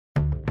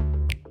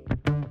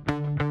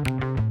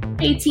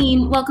Hey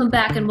team, welcome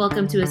back and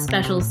welcome to a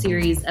special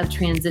series of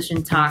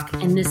Transition Talk.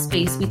 In this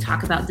space, we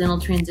talk about dental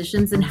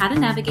transitions and how to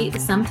navigate the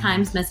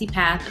sometimes messy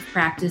path of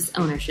practice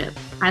ownership.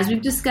 As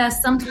we've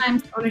discussed,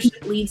 sometimes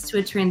ownership leads to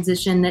a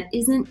transition that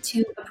isn't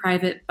to a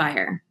private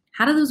buyer.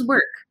 How do those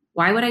work?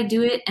 Why would I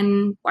do it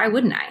and why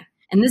wouldn't I?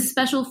 In this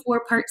special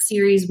 4-part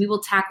series, we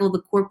will tackle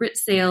the corporate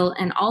sale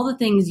and all the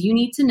things you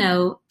need to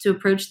know to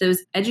approach those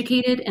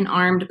educated and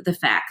armed with the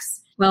facts.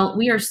 Well,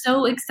 we are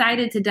so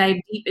excited to dive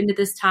deep into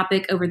this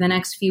topic over the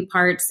next few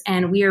parts,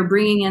 and we are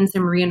bringing in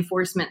some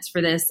reinforcements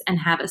for this and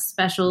have a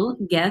special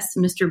guest,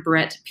 Mr.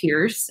 Brett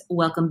Pierce.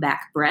 Welcome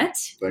back, Brett.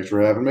 Thanks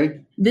for having me.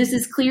 This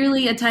is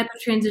clearly a type of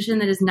transition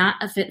that is not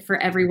a fit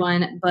for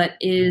everyone, but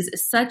is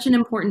such an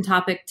important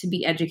topic to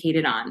be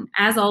educated on.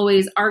 As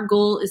always, our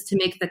goal is to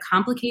make the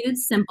complicated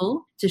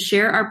simple, to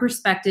share our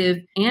perspective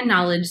and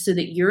knowledge so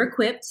that you're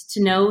equipped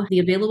to know the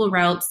available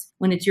routes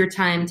when it's your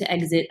time to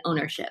exit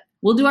ownership.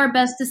 We'll do our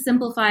best to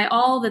simplify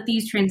all that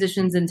these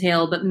transitions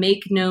entail, but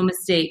make no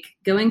mistake,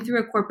 going through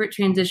a corporate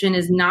transition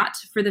is not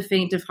for the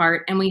faint of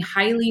heart, and we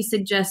highly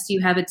suggest you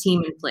have a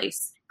team in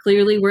place.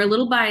 Clearly, we're a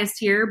little biased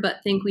here, but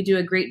think we do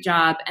a great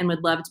job and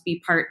would love to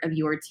be part of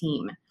your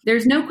team.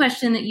 There's no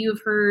question that you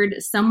have heard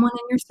someone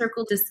in your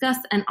circle discuss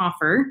an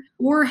offer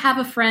or have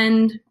a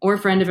friend or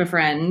friend of a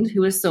friend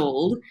who is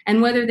sold,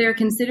 and whether they're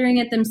considering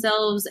it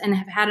themselves and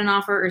have had an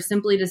offer or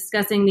simply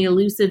discussing the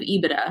elusive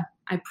EBITDA.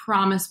 I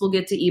promise we'll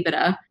get to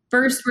EBITDA.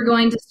 First, we're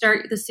going to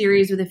start the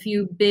series with a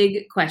few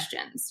big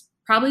questions.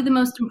 Probably the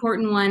most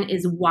important one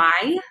is why,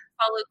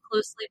 followed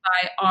closely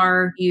by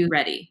are you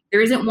ready?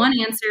 There isn't one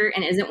answer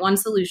and isn't one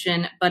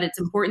solution, but it's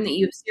important that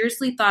you've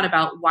seriously thought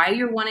about why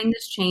you're wanting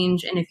this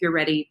change and if you're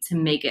ready to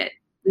make it.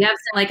 We have,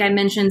 like I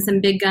mentioned,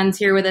 some big guns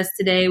here with us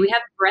today. We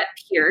have Brett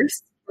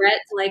Pierce. Brett,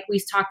 like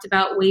we talked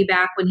about way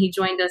back when he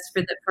joined us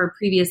for a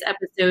previous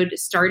episode,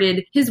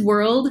 started his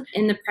world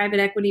in the private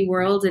equity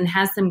world and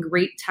has some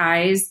great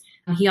ties.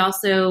 He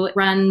also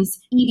runs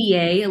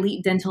EDA,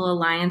 Elite Dental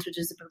Alliance, which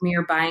is a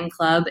premier buying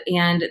club,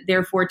 and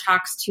therefore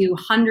talks to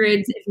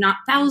hundreds, if not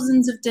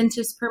thousands of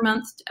dentists per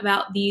month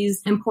about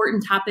these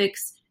important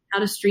topics, how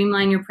to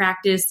streamline your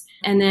practice,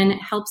 and then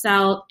helps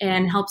out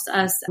and helps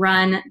us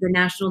run the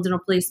National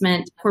Dental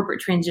Placement Corporate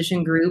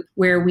Transition Group,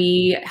 where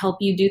we help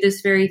you do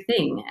this very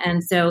thing.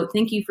 And so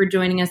thank you for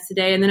joining us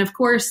today. And then, of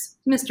course,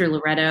 Mr.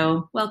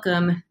 Loretto,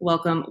 welcome,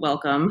 welcome,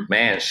 welcome.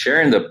 Man,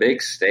 sharing the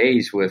big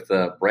stage with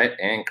Brett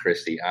and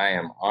Christy, I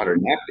am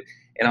honored.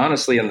 And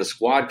honestly, in the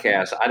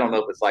Squadcast, I don't know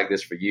if it's like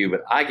this for you, but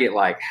I get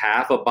like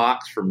half a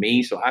box for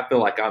me, so I feel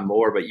like I'm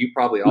more. But you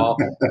probably all,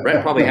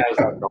 Brett probably has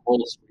like the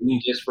whole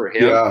screen just for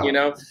him, you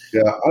know?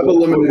 Yeah, I've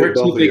eliminated We're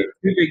two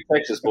big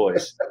Texas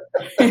boys.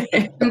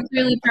 And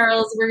clearly,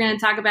 Charles, we're going to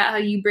talk about how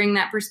you bring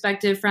that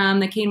perspective from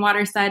the Kane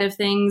Water side of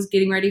things.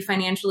 Getting ready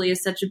financially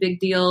is such a big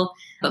deal.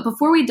 But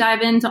before we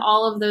dive into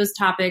all of those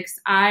topics,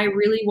 I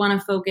really want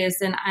to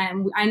focus, and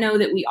I know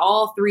that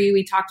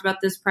we talked about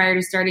this prior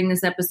to starting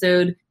this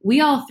episode, we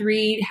all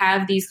three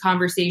have these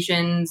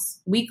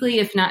conversations weekly,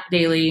 if not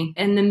daily.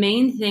 And the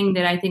main thing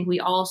that I think we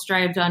all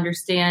strive to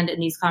understand in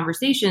these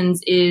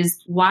conversations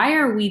is why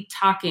are we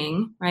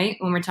talking, right?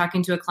 When we're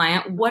talking to a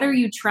client, what are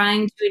you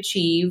trying to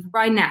achieve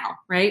right now,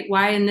 right?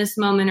 Why in this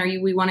moment are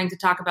we wanting to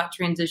talk about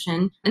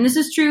transition? And this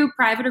is true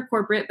private or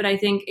corporate, but I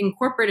think in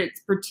corporate,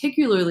 it's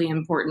particularly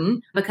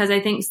important because I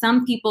think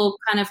some people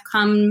kind of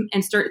come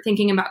and start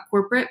thinking about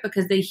corporate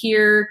because they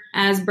hear,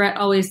 as Brett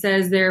always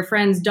says, their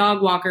friend's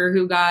dog walker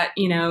who got,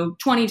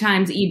 20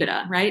 times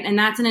EBITDA, right? And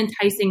that's an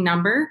enticing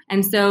number.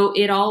 And so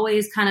it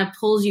always kind of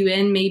pulls you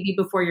in maybe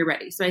before you're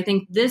ready. So I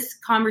think this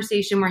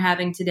conversation we're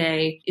having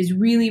today is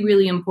really,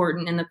 really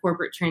important in the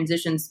corporate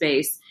transition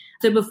space.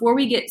 So before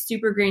we get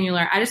super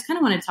granular, I just kind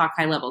of want to talk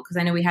high level because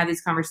I know we have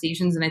these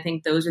conversations and I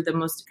think those are the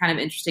most kind of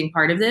interesting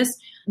part of this.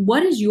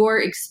 What is your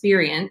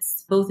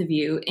experience, both of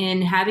you,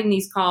 in having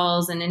these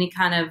calls and any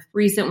kind of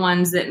recent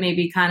ones that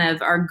maybe kind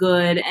of are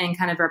good and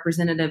kind of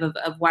representative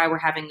of why we're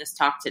having this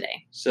talk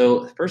today?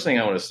 So the first thing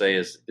I want to say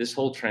is this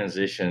whole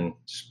transition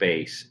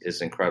space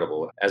is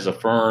incredible. As a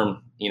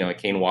firm, at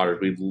Kane Waters,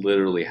 we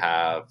literally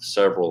have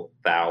several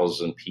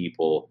thousand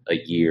people a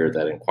year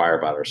that inquire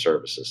about our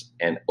services.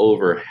 And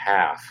over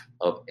half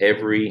of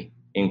every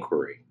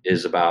inquiry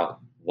is about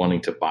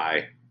wanting to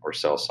buy or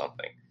sell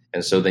something.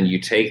 And so then you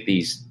take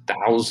these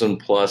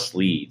 1,000+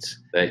 leads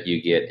that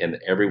you get and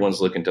everyone's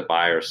looking to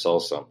buy or sell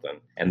something.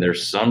 And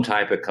there's some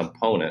type of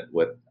component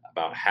with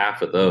about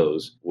half of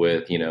those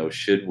with,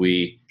 should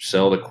we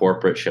sell to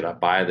corporate? Should I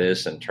buy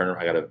this and turn?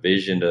 I got a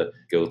vision to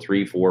go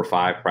 3, 4,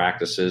 5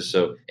 practices.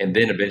 So, and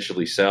then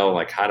eventually sell,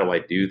 like, how do I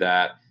do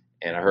that?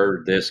 And I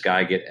heard this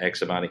guy get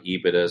X amount of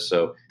EBITDA.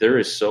 So there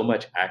is so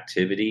much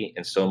activity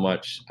and so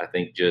much, I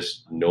think,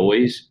 just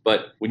noise.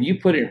 But when you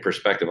put it in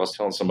perspective, I was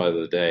telling somebody the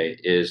other day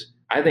is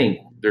I think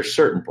there's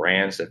certain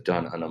brands that have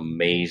done an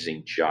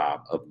amazing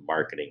job of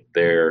marketing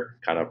their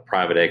kind of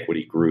private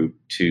equity group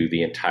to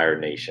the entire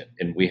nation.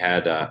 And we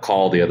had a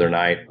call the other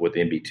night with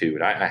MB2,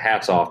 and I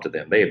hats off to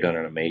them. They have done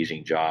an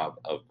amazing job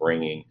of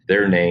bringing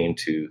their name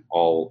to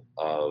all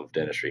of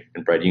dentistry.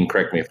 And Brett, you can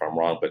correct me if I'm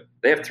wrong, but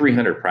they have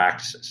 300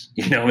 practices.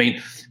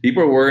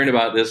 People are worrying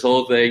about this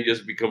whole thing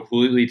just be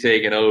completely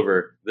taken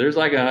over. There's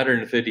like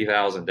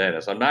 150,000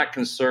 dentists. I'm not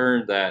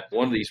concerned that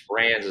one of these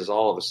brands is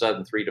all of a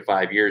sudden 3 to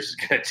 5 years is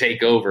going to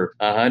take over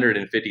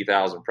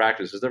 150,000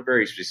 practices. They're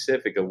very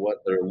specific of what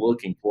they're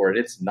looking for, and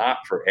it's not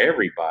for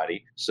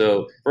everybody.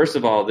 So first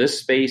of all, this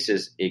space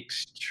is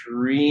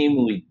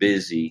extremely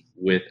busy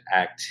with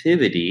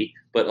activity,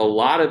 but a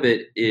lot of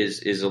it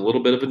is a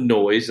little bit of a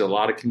noise, a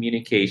lot of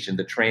communication.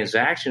 The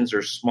transactions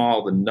are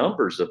small, the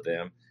numbers of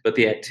them, but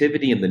the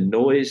activity and the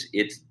noise,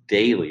 it's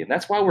daily. And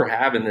that's why we're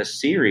having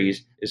this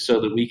series, is so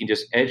that we can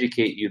just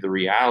educate you the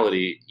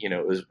reality,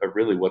 is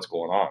really what's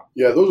going on.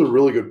 Yeah, those are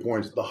really good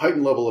points. The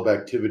heightened level of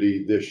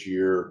activity this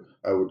year,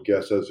 I would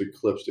guess, has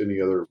eclipsed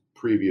any other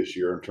previous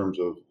year in terms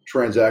of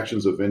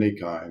transactions of any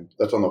kind.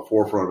 That's on the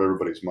forefront of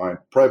everybody's mind.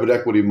 Private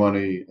equity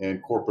money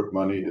and corporate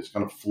money is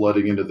kind of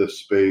flooding into this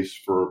space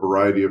for a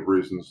variety of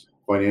reasons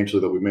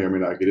financially that we may or may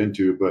not get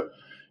into. But,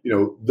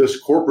 this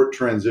corporate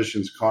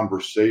transitions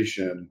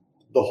conversation,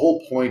 the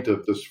whole point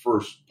of this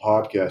first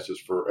podcast is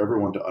for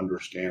everyone to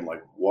understand,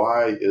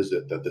 why is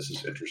it that this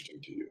is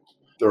interesting to you?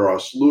 There are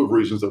a slew of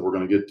reasons that we're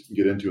going to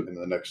get into in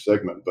the next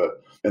segment,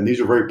 and these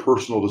are very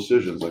personal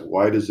decisions. Like,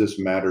 why does this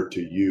matter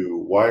to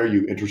you? Why are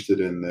you interested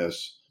in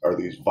this? Are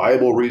these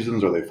viable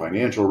reasons? Are they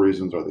financial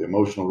reasons? Are they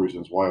emotional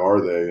reasons? Why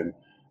are they? And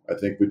I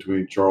think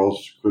between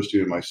Charles,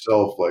 Christy, and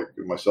myself,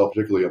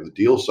 particularly on the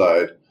deal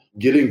side,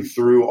 getting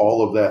through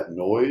all of that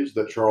noise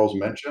that Charles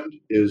mentioned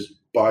is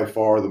by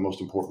far the most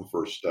important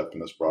first step in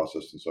this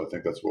process. And so I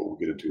think that's what we'll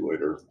get into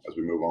later as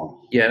we move on.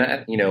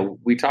 Yeah,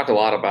 we talk a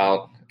lot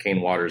about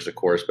Kane Waters, of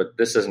course, but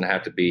this doesn't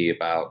have to be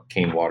about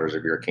Kane Waters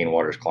if you're a Kane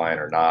Waters client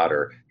or not,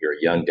 or you're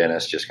a young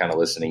dentist just kind of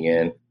listening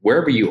in.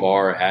 Wherever you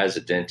are as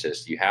a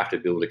dentist, you have to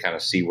be able to kind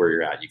of see where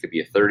you're at. You could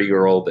be a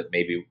 30-year-old that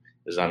maybe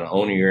is on an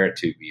owner year,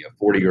 to be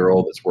a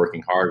 40-year-old that's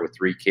working hard with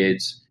 3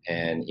 kids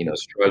and,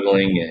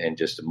 struggling and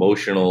just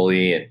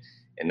emotionally and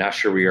not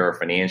sure we are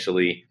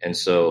financially. And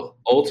so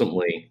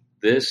ultimately,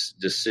 this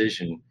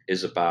decision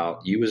is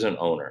about you as an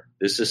owner.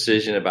 This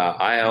decision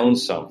about I own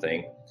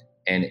something,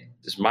 and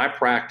is my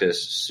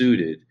practice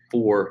suited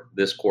for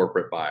this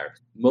corporate buyer?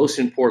 Most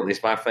importantly,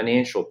 is my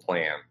financial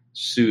plan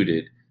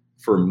suited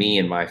for me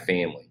and my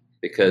family?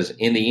 Because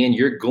in the end,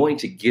 you're going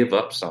to give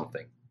up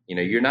something.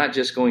 You're not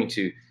just going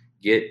to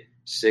get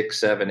 6,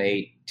 7,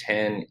 8,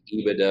 10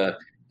 EBITDA,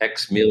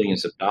 X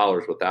millions of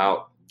dollars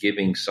without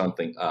giving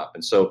something up.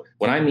 And so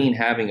when I mean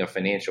having a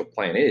financial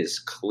plan, it is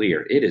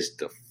clear, it is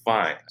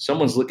defined.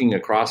 Someone's looking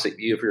across at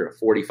you. If you're a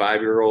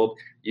 45-year-old,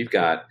 you've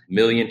got $1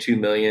 million, $2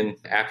 million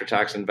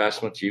after-tax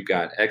investments. You've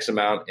got X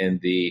amount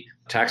in the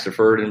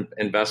tax-deferred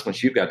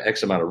investments. You've got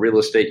X amount of real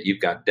estate. You've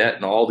got debt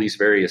and all these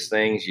various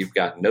things. You've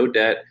got no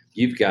debt.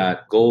 You've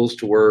got goals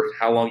to where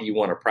how long you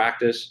want to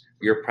practice.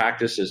 Your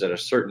practice is at a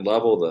certain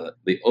level.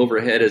 The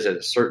overhead is at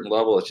a certain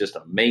level. It's just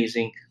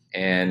amazing.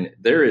 And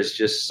there is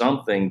just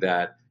something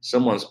that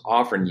someone's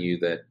offering you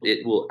that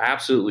it will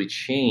absolutely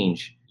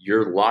change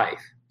your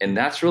life. And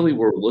that's really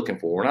what we're looking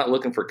for. We're not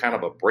looking for kind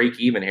of a break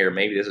even here.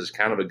 Maybe this is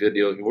kind of a good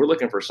deal. We're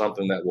looking for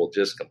something that will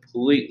just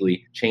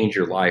completely change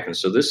your life. And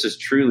so this is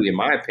truly, in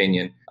my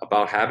opinion,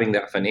 about having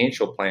that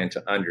financial plan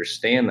to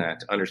understand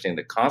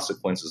the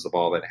consequences of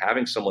all that,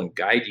 having someone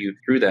guide you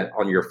through that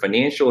on your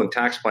financial and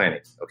tax planning.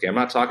 Okay, I'm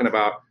not talking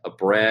about a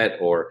Brett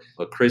or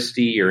a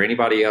Christy or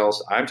anybody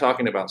else. I'm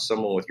talking about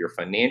someone with your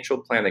financial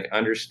plan that can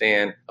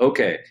understand,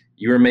 okay,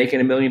 you were making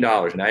 $1 million. Now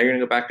you're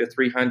going to go back to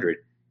 300.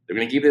 They're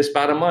going to give you this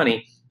amount of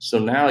money. So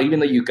now,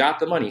 even though you got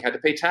the money, you had to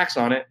pay tax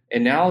on it.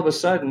 And now all of a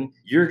sudden,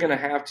 you're going to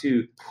have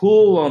to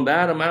pull on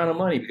that amount of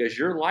money because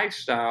your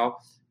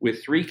lifestyle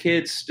with 3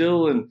 kids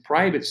still in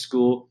private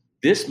school,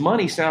 this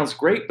money sounds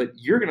great, but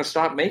you're going to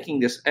stop making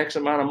this X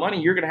amount of money.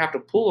 You're going to have to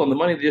pull on the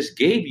money they just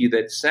gave you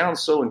that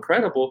sounds so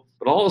incredible.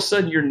 But all of a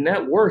sudden, your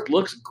net worth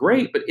looks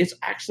great, but it's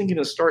actually going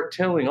to start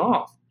tailing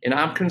off. And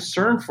I'm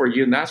concerned for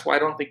you, and that's why I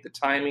don't think the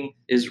timing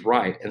is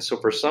right. And so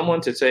for someone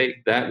to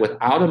take that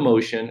without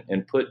emotion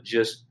and put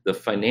just the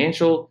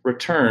financial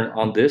return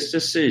on this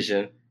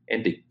decision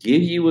and to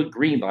give you a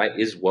green light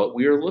is what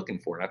we are looking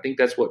for. And I think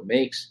that's what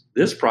makes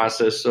this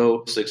process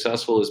so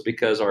successful, is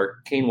because our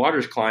Kane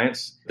Waters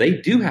clients, they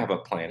do have a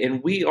plan.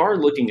 And we are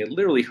looking at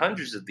literally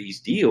hundreds of these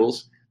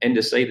deals, and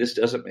to say this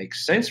doesn't make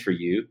sense for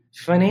you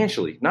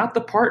financially, not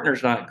the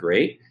partner's not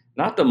great,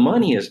 not the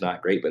money is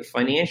not great, but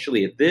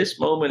financially at this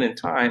moment in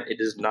time, it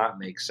does not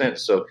make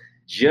sense. So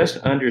just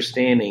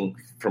understanding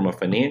from a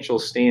financial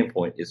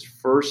standpoint is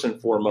first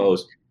and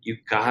foremost. You've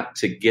got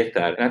to get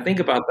that. And I think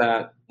about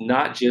that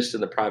not just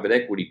in the private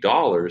equity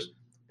dollars,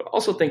 but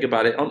also think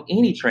about it on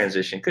any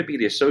transition. It could be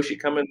the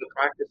associate coming into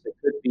practice. It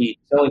could be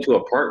selling to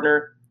a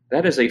partner.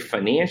 That is a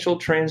financial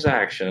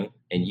transaction,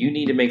 and you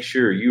need to make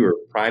sure you are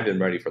primed and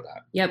ready for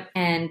that. Yep.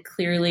 And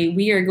clearly,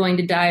 we are going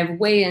to dive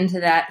way into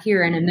that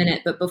here in a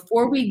minute. But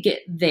before we get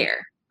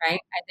there, right,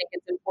 I think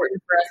it's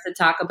important for us to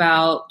talk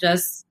about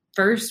just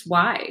first,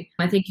 why?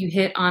 I think you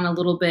hit on a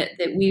little bit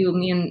that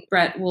me and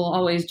Brett will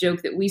always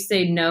joke that we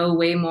say no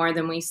way more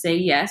than we say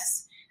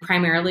yes.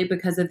 primarily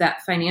because of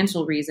that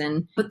financial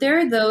reason. But there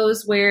are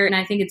those where, and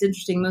I think it's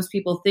interesting, most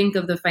people think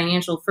of the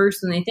financial first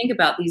when they think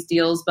about these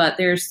deals, but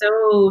there's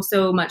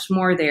so much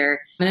more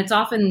there. And it's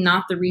often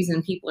not the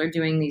reason people are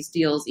doing these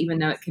deals, even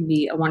though it can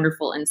be a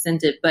wonderful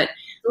incentive. But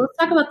let's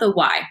talk about the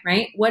why,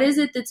 right? What is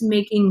it that's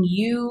making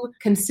you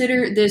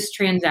consider this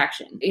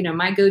transaction?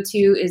 My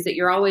go-to is that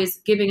you're always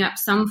giving up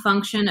some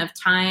function of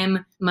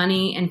time,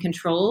 money, and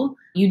control.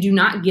 You do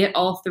not get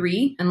all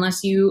three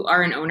unless you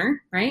are an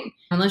owner, right?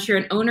 Unless you're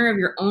an owner of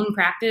your own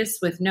practice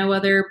with no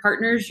other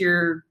partners,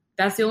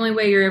 that's the only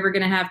way you're ever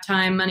going to have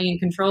time, money, and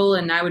control.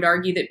 And I would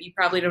argue that you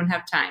probably don't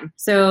have time.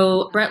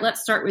 So Brett,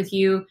 let's start with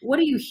you. What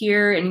do you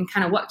hear and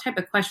kind of what type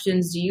of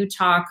questions do you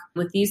talk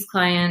with these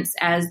clients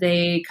as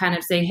they kind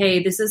of say,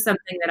 hey, this is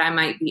something that I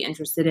might be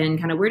interested in?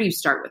 Kind of where do you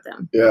start with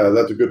them? Yeah,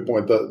 that's a good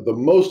point. The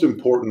most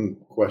important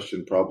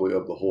question probably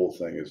of the whole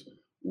thing is,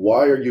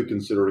 why are you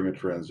considering a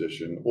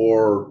transition?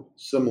 Or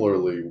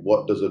similarly,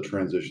 what does a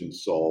transition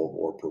solve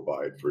or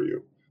provide for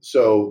you?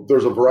 So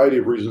there's a variety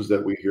of reasons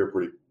that we hear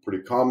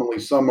pretty commonly.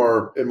 Some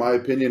are, in my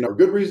opinion, are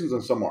good reasons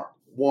and some aren't.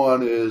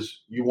 One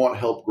is you want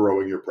help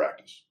growing your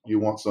practice. You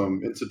want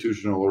some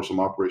institutional or some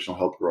operational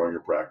help growing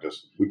your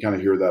practice. We kind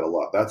of hear that a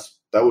lot.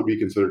 That would be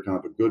considered kind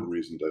of a good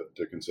reason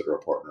to consider a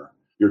partner.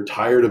 You're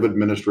tired of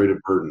administrative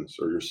burdens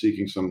or you're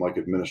seeking some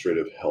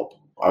administrative help.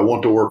 I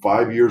want to work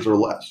 5 years or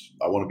less.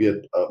 I want to be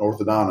an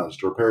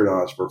orthodontist or a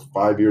periodontist for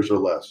 5 years or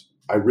less.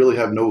 I really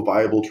have no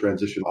viable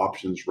transition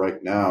options right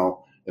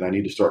now, and I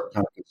need to start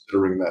kind of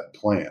considering that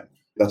plan.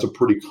 That's a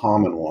pretty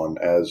common one,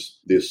 as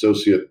the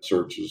associate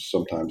search is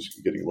sometimes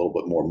getting a little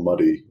bit more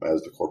muddy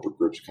as the corporate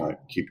groups kind of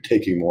keep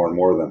taking more and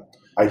more of them.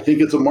 I think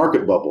it's a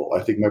market bubble.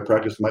 I think my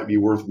practice might be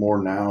worth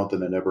more now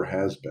than it ever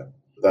has been.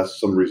 That's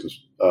some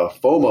reasons.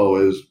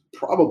 FOMO is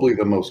probably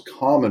the most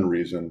common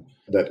reason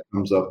that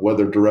comes up,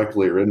 whether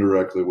directly or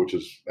indirectly, which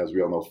is, as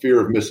we all know, fear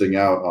of missing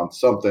out on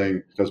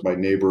something because my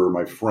neighbor or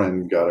my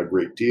friend got a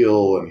great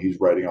deal and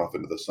he's riding off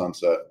into the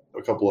sunset.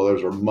 A couple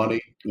others are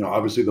money.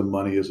 Obviously the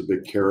money is a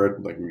big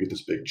carrot. Like we get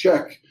this big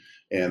check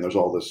and there's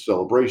all this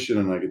celebration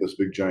and I get this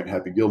big giant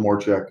Happy Gilmore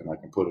check and I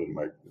can put it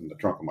in the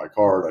trunk of my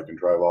car and I can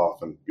drive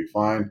off and be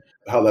fine.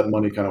 How that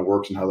money kind of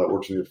works and how that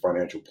works in your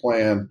financial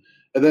plan.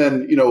 And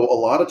then, a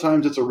lot of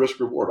times it's a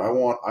risk reward.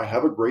 I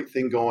have a great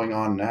thing going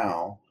on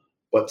now,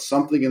 but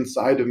something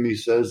inside of me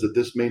says that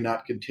this may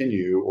not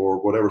continue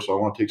or whatever. So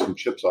I want to take some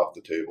chips off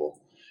the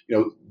table.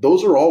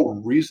 Those are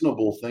all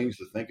reasonable things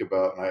to think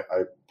about. And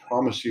I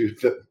promise you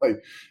that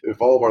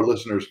if all of our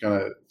listeners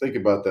kind of think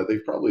about that,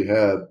 they've probably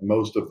had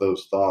most of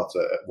those thoughts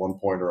at one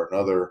point or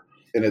another.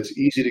 And it's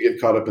easy to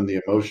get caught up in the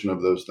emotion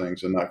of those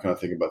things and not kind of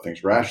think about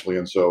things rationally.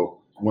 And so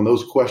when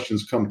those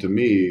questions come to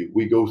me,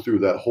 we go through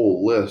that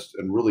whole list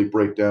and really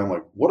break down,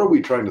 what are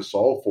we trying to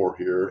solve for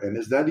here? And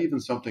is that even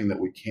something that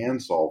we can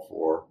solve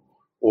for?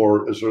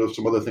 Or is there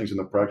some other things in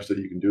the practice that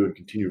you can do and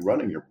continue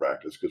running your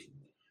practice? Because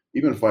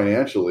even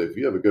financially, if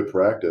you have a good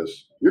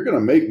practice, you're going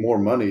to make more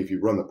money if you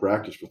run the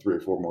practice for 3 or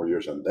 4 more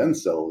years and then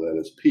sell it at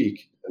its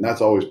peak. And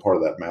that's always part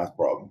of that math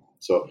problem.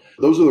 So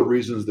those are the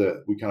reasons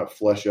that we kind of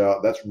flesh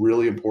out. That's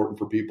really important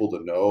for people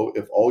to know.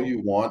 If all you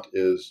want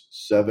is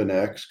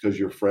 7x because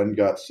your friend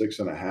got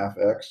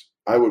 6.5x,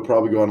 I would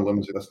probably go on a limb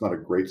and say that's not a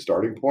great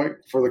starting point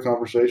for the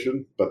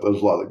conversation, but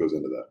there's a lot that goes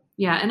into that.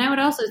 Yeah. And I would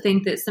also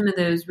think that some of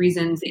those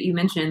reasons that you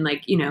mentioned,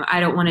 I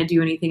don't want to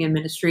do anything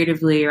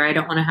administratively, or I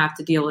don't want to have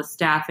to deal with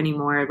staff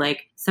anymore.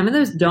 Some of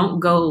those don't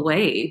go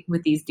away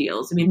with these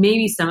deals.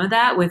 Maybe some of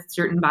that with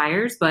certain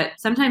buyers, but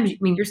sometimes,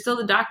 you're still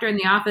the doctor in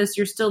the office.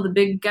 You're still the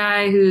big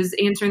guy who's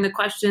answering the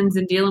questions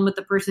and dealing with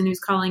the person who's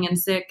calling in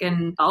sick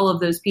and all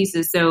of those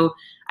pieces. So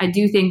I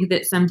do think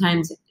that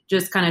sometimes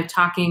just kind of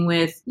talking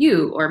with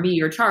you or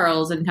me or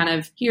Charles and kind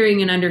of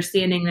hearing and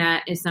understanding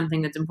that is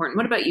something that's important.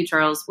 What about you,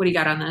 Charles? What do you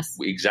got on this?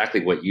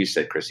 Exactly what you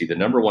said, Chrissy. The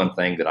number one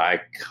thing that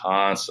I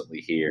constantly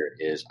hear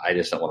is I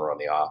just don't want to run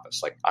the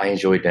office. I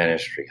enjoy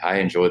dentistry. I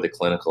enjoy the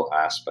clinical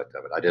aspect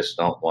of it. I just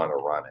don't want to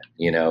run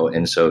it,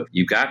 And so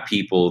you got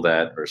people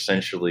that are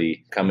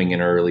essentially coming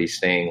in early,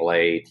 staying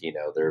late,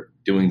 they're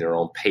doing their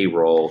own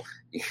payroll.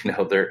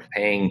 They're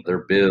paying their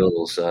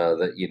bills,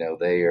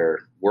 they are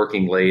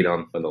working late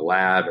on the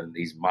lab and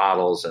these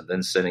models and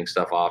then sending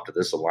stuff off to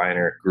this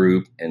aligner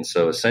group. And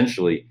so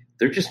essentially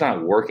they're just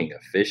not working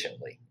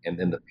efficiently. And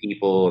then the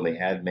people and the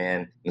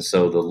admin. And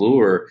so the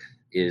lure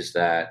is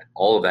that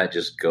all of that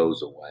just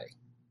goes away.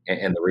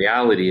 And the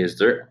reality is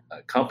they're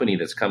a company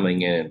that's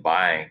coming in and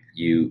buying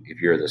you,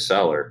 if you're the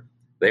seller,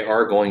 they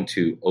are going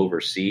to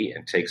oversee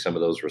and take some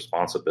of those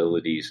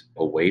responsibilities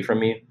away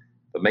from you.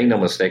 But make no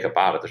mistake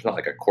about it, there's not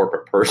a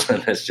corporate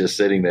person that's just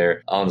sitting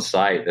there on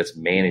site that's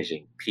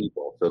managing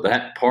people. So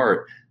that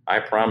part, I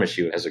promise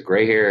you, as a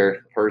gray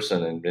hair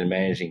person and been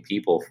managing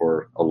people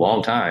for a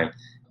long time,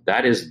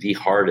 that is the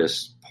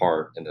hardest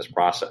part in this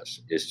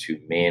process, is to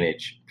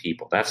manage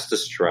people. That's the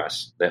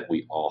stress that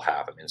we all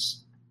have.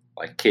 It's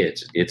like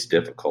kids, it's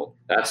difficult.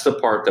 That's the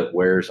part that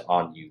wears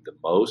on you the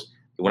most.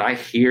 When I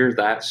hear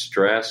that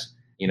stress,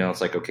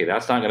 it's okay,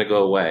 that's not going to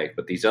go away.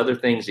 But these other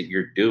things that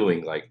you're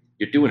doing,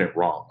 you're doing it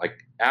wrong. Like,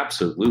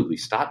 absolutely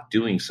stop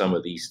doing some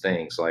of these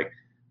things. Like,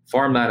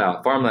 farm that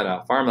out,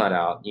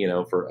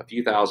 for a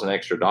few thousand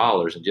extra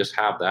dollars and just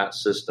have that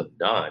system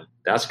done.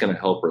 That's going to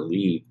help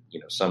relieve,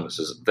 some of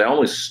this. They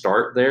always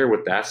start there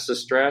with that's the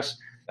stress.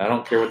 I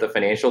don't care what the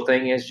financial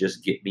thing is,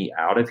 just get me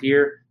out of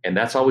here. And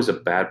that's always a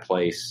bad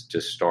place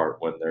to start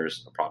when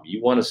there's a problem.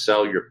 You want to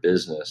sell your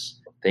business.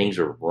 Things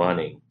are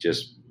running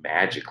just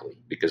magically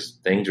because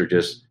things are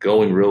just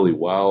going really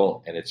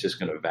well, and it's just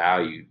going to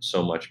value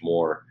so much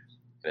more.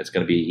 And it's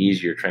going to be an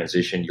easier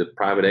transition. The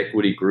private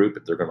equity group,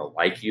 if they're going to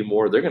like you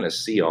more, they're going to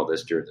see all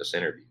this during this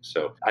interview.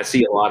 So I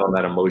see a lot on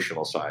that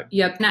emotional side.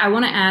 Yep. Now I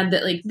want to add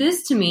that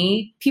this to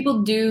me,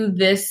 people do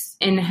this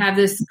and have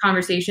this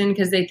conversation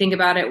because they think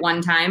about it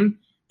one time.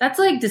 That's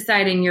like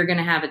deciding you're going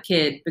to have a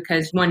kid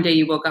because one day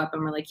you woke up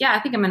and were like, yeah, I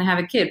think I'm going to have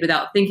a kid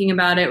without thinking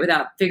about it,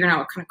 without figuring out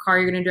what kind of car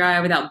you're going to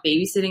drive, without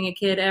babysitting a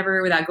kid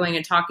ever, without going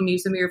and talking to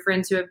some of your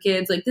friends who have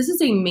kids. This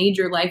is a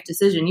major life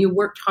decision. You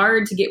worked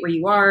hard to get where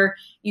you are.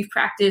 You've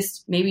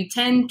practiced maybe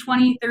 10,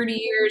 20, 30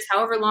 years,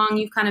 however long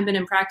you've kind of been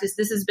in practice.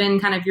 This has been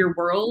kind of your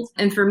world.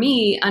 And for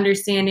me,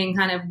 understanding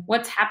kind of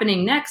what's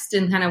happening next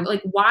and kind of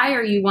why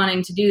are you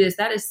wanting to do this?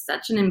 That is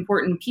such an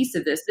important piece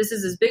of this. This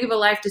is as big of a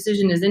life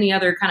decision as any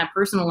other kind of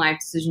personal life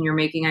decision you're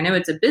making. I know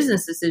it's a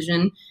business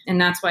decision, and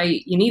that's why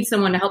you need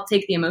someone to help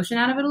take the emotion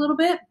out of it a little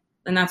bit.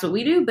 And that's what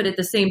we do. But at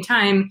the same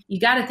time, you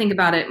got to think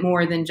about it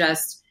more than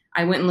just,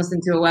 I went and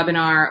listened to a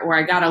webinar or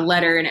I got a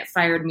letter and it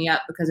fired me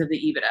up because of the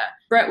EBITDA.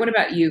 Brett, what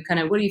about you?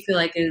 Kind of what do you feel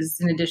like is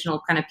an additional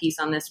kind of piece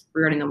on this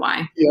regarding the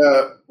why?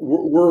 Yeah,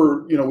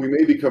 we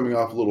may be coming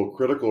off a little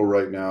critical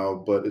right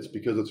now, but it's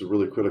because it's a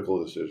really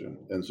critical decision.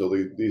 And so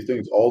these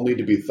things all need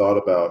to be thought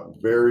about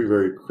very,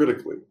 very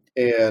critically.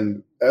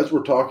 And as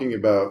we're talking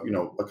about,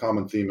 a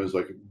common theme is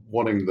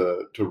wanting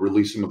to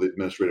release some of the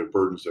administrative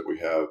burdens that we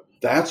have.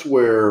 That's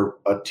where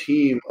a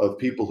team of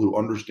people who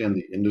understand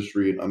the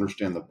industry and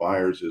understand the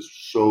buyers is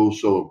so,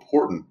 so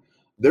important.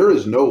 There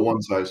is no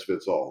one size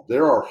fits all.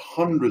 There are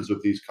hundreds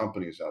of these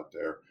companies out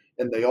there,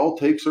 and they all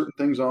take certain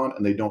things on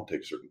and they don't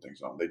take certain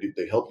things on.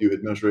 They help you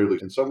administratively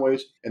in some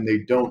ways and they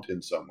don't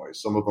in some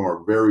ways. Some of them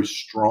are very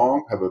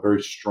strong, have a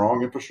very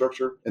strong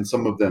infrastructure, and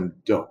some of them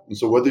don't. And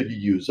so whether you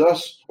use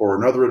us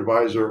or another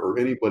advisor or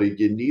anybody,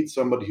 you need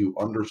somebody who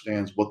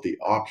understands what the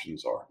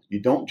options are.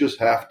 You don't just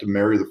have to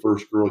marry the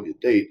first girl you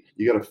date.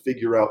 You got to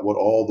figure out what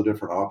all the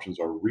different options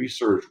are.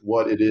 Research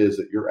what it is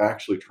that you're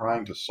actually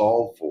trying to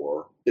solve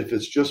for. If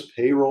it's just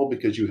payroll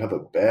because you have a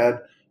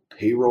bad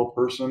payroll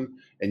person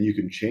and you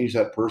can change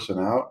that person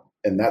out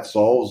and that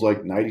solves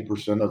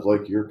 90%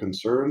 of your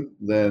concern,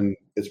 then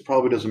it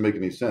probably doesn't make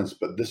any sense.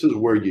 But this is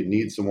where you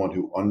need someone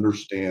who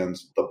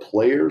understands the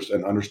players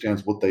and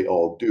understands what they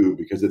all do,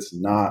 because it's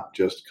not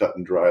just cut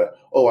and dry.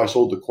 Oh, I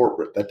sold to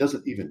corporate. That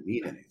doesn't even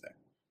mean anything.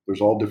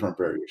 There's all different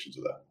variations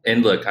of that.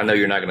 And look, I know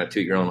you're not going to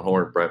toot your own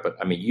horn, Brett, but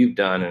you've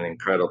done an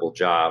incredible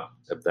job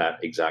of that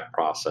exact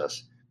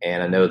process.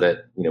 And I know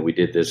that, we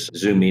did this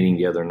Zoom meeting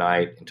the other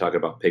night and talked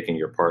about picking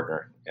your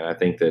partner. And I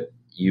think that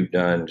you've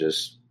done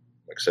just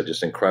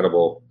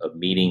incredible of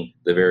meeting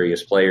the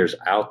various players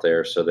out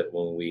there so that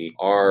when we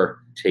are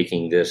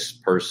taking this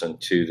person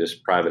to this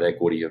private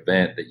equity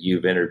event, that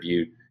you've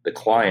interviewed the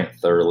client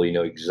thoroughly,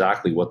 know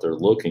exactly what they're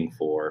looking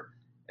for.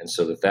 And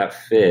so that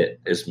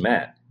fit is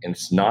met. And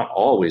it's not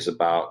always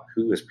about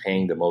who is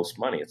paying the most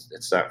money.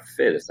 It's that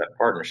fit. It's that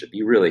partnership.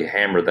 You really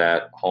hammer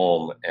that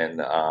home.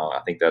 And I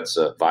think that's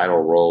a vital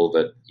role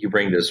that you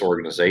bring to this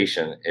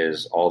organization,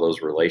 is all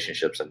those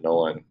relationships and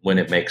knowing when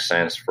it makes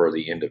sense for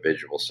the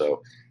individual.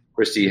 So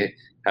Christy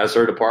has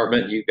her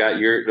department, you've got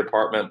your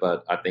department,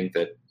 but I think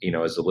that,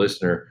 as a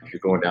listener, if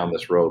you're going down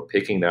this road,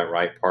 picking that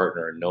right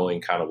partner and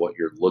knowing kind of what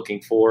you're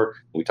looking for.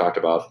 We talked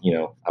about,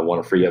 I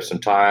want to free up some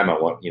time. I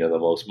want, the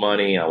most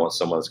money. I want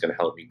someone that's going to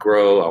help me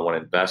grow. I want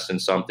to invest in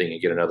something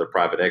and get another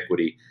private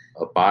equity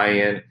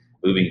buy-in,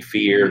 moving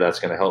fear. That's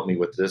going to help me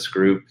with this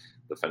group,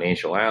 the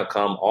financial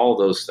outcome, all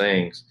those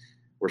things.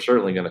 We're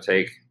certainly going to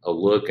take a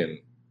look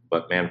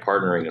but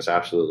partnering is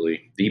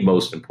absolutely the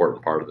most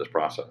important part of this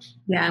process.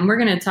 Yeah, and we're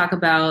going to talk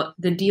about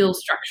the deal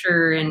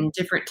structure and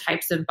different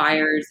types of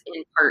buyers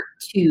in part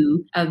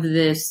 2 of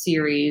this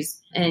series.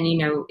 And,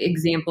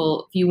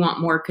 example, if you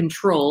want more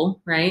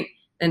control, right,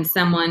 than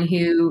someone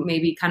who may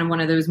be kind of one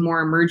of those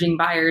more emerging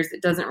buyers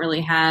that doesn't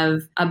really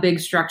have a big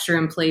structure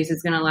in place,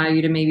 is going to allow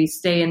you to maybe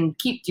stay and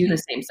keep doing the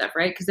same stuff,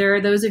 right? Because there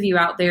are those of you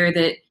out there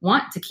that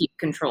want to keep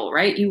control,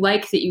 right? You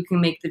like that you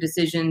can make the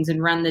decisions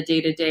and run the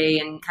day-to-day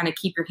and kind of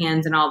keep your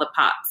hands in all the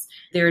pots.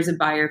 There's a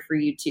buyer for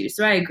you too.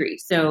 So I agree.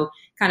 So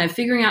kind of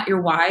figuring out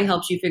your why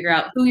helps you figure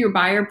out who your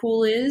buyer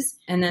pool is,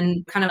 and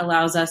then kind of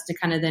allows us to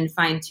kind of then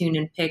fine tune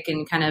and pick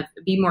and kind of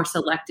be more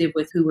selective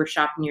with who we're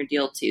shopping your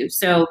deal to.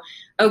 So,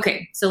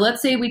 okay. So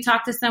let's say we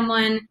talk to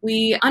someone,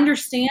 we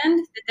understand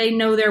that they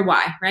know their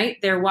why, right?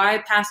 Their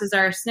why passes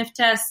our sniff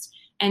test.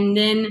 And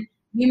then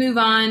we move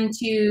on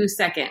to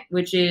second,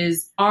 which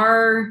is,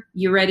 are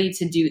you ready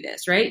to do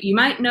this, right? You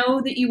might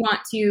know that you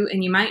want to,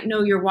 and you might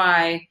know your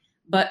why,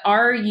 but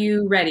are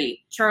you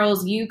ready?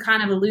 Charles, you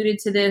kind of alluded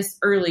to this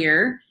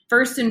earlier.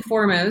 First and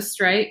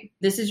foremost, right?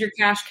 This is your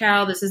cash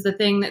cow. This is the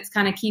thing that's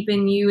kind of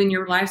keeping you and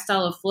your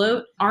lifestyle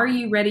afloat. Are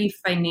you ready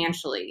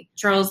financially?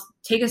 Charles,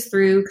 take us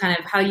through kind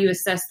of how you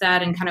assess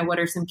that and kind of what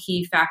are some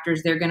key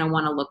factors they're going to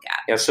want to look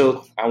at. Yeah,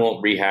 so I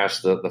won't rehash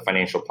the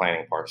financial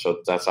planning part. So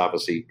that's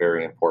obviously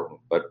very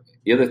important. But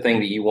the other thing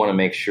that you want to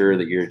make sure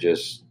that you're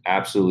just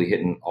absolutely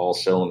hitting all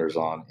cylinders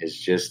on is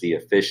just the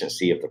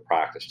efficiency of the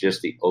practice, just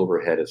the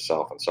overhead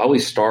itself. And so I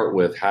always start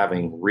with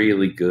having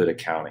really good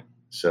accounting.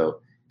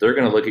 So they're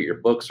going to look at your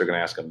books. They're going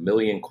to ask a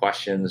million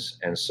questions.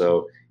 And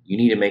so you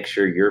need to make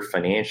sure you're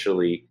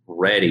financially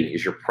ready.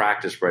 Is your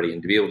practice ready?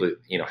 And to be able to,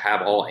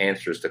 have all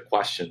answers to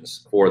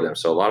questions for them.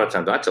 So a lot of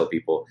times I tell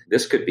people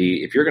this could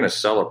be, if you're going to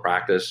sell a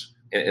practice,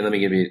 and let me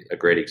give you a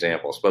great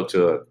example. I spoke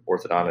to an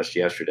orthodontist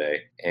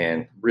yesterday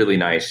and really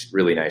nice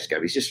guy.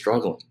 He's just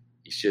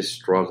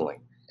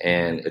struggling.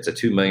 And it's a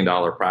 $2 million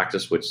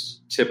practice, which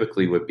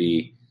typically would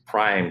be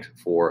primed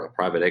for a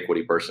private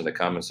equity person to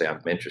come and say, I'm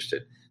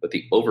interested. But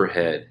the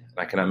overhead, and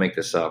I cannot make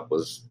this up,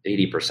 was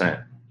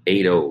 80%.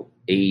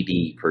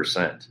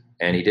 80%.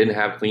 And he didn't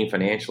have clean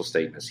financial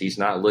statements. He's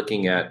not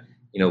looking at,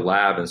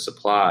 lab and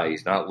supply.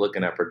 He's not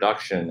looking at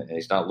production, and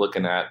he's not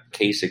looking at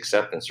case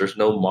acceptance. There's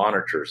no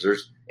monitors.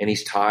 And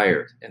he's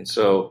tired. And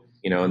so,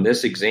 in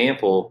this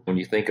example, when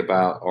you think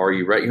about, are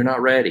you ready? You're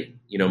not ready.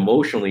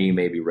 Emotionally, you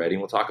may be ready.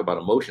 And we'll talk about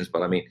emotions,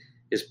 but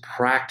his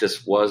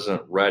practice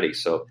wasn't ready.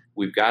 So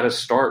we've got to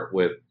start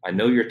with, I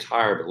know you're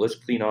tired, but let's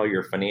clean all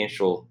your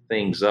financial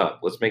things up.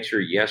 Let's make sure,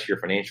 yes, your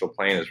financial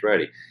plan is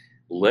ready.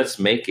 Let's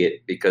make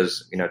it,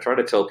 because, I try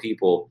to tell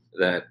people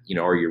that,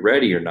 are you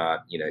ready or not?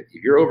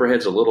 If your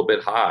overhead's a little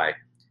bit high,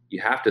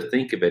 you have to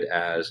think of it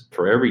as,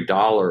 for every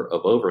dollar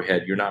of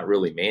overhead you're not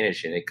really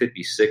managing, it could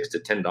be $6 to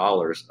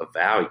 $10 of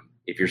value.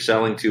 If you're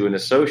selling to an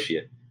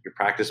associate, your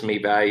practice may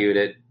value it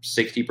at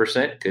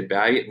 60%, could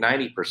value it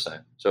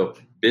 90%. So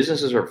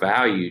businesses are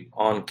valued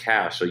on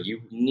cash. So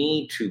you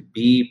need to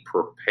be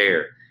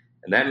prepared.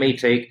 And that may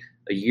take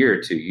a year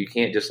or two. You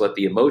can't just let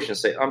the emotions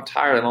say, I'm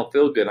tired, I don't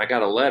feel good, and I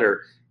got a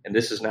letter, and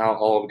this is now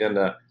all I'm going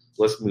to,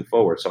 let's move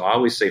forward. So I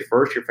always say,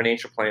 first, your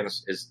financial plan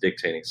is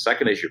dictating.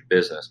 Second is your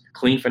business.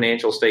 Clean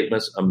financial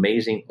statements,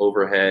 amazing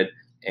overhead,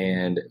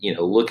 and,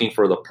 looking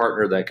for the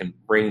partner that can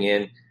bring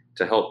in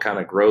to help kind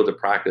of grow the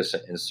practice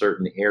in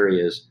certain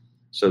areas.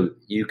 So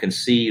you can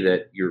see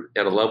that you're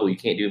at a level you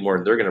can't do more,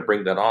 and they're going to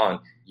bring that on.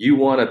 You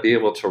want to be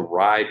able to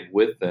ride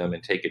with them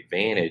and take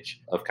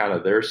advantage of kind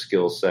of their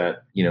skill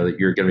set, that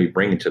you're going to be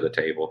bringing to the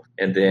table.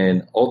 And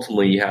then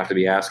ultimately you have to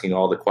be asking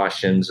all the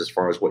questions as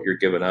far as what you're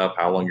giving up,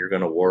 how long you're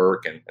going to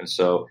work. And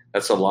so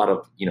that's a lot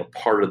of,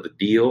 part of the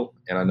deal.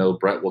 And I know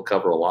Brett will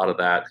cover a lot of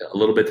that a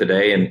little bit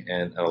today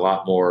and a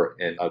lot more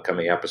in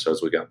upcoming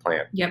episodes we got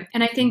planned. Yep.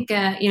 And I think,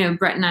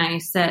 Brett and I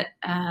sat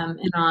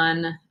in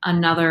on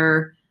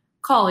another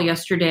call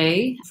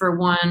yesterday for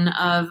one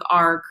of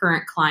our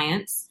current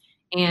clients.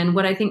 And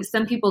what I think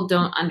some people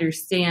don't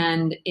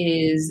understand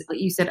is, like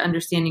you said,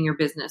 understanding your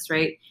business,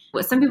 right?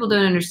 What some people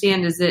don't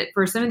understand is that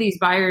for some of these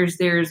buyers,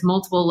 there's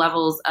multiple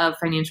levels of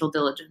financial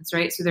diligence,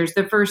 right? So there's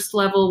the first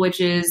level,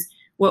 which is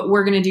what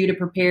we're going to do to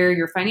prepare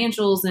your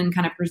financials and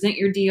kind of present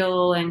your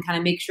deal and kind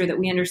of make sure that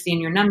we understand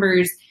your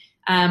numbers.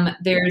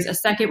 There's a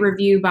second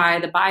review by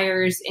the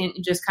buyers and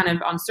just kind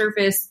of on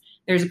surface.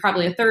 There's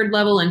probably a third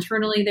level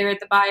internally there at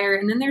the buyer.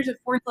 And then there's a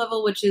fourth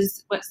level, which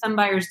is what some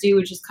buyers do,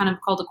 which is kind of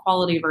called a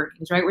quality of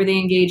earnings, right? Where they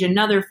engage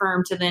another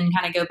firm to then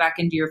kind of go back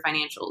into your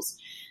financials.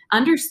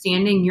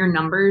 Understanding your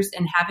numbers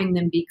and having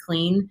them be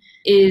clean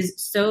is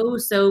so,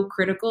 so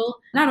critical,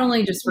 not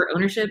only just for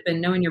ownership and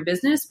knowing your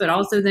business, but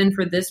also then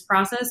for this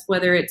process,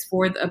 whether it's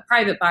for a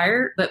private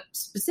buyer, but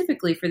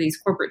specifically for these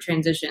corporate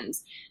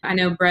transitions. I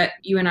know, Brett,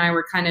 you and I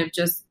were kind of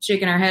just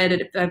shaking our head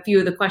at a few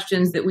of the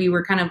questions that we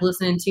were kind of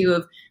listening to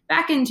of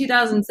back in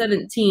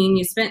 2017,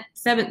 you spent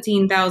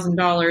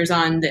 $17,000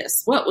 on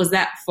this. What was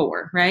that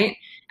for, right?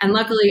 And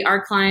luckily,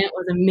 our client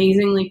was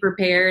amazingly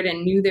prepared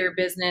and knew their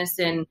business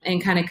and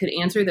kind of could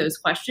answer those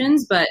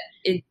questions. But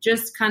it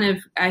just kind of,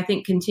 I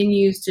think,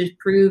 continues to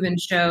prove and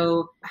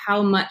show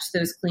how much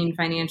those clean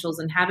financials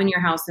and having your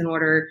house in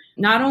order,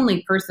 not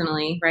only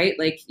personally, right?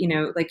 Like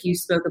you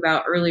spoke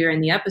about earlier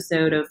in the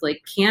episode of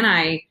like, can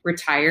I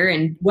retire?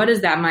 And what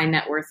does my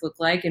net worth look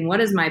like? And what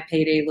does my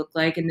payday look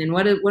like? And then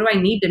what do I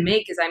need to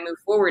make as I move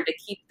forward to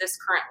keep this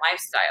current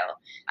lifestyle?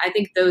 I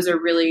think those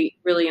are really,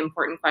 really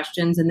important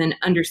questions. And then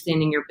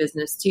understanding your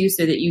business too,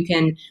 so that you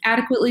can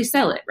adequately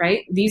sell it,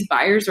 right? These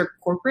buyers are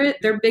corporate,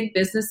 they're big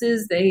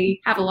businesses, they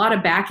have a lot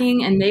of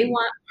backing, and they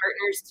want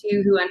partners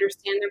too who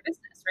understand their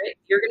business, right?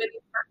 You're going to be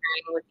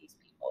partnering with these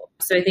people.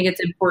 So I think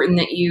it's important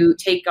that you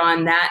take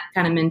on that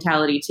kind of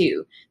mentality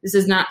too. This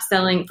is not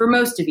selling for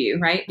most of you,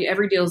 right?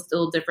 Every deal is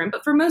still different,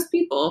 but for most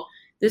people,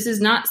 this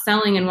is not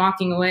selling and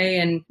walking away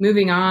and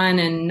moving on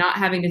and not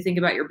having to think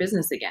about your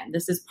business again.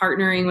 This is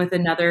partnering with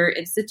another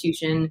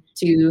institution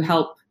to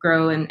help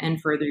grow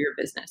and further your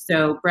business.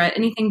 So Brett,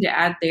 anything to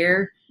add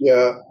there?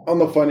 Yeah, on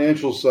the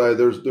financial side,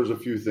 there's a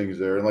few things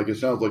there. And like it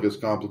sounds like it's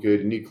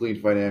complicated. You need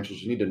clean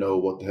financials. You need to know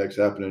what the heck's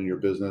happening in your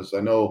business. I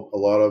know a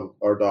lot of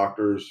our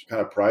doctors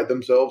kind of pride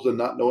themselves in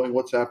not knowing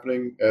what's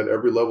happening at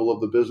every level of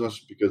the business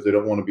because they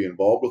don't want to be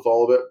involved with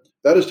all of it.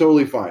 That is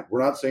totally fine.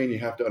 We're not saying you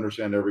have to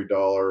understand every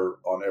dollar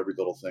on every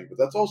little thing, but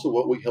that's also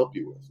what we help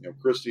you with.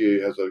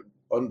 Christy has an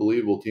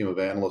unbelievable team of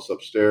analysts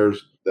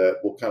upstairs that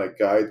will kind of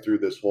guide through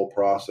this whole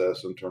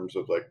process in terms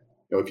of like,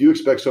 if you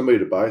expect somebody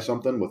to buy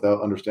something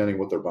without understanding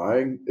what they're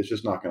buying, it's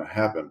just not going to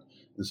happen.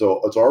 And so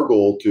it's our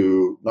goal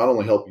to not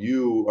only help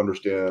you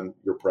understand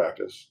your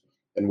practice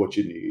and what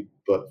you need,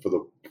 but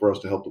for us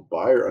to help the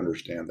buyer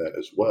understand that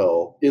as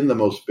well in the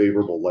most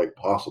favorable light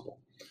possible.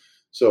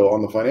 So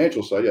on the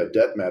financial side, yeah,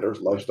 debt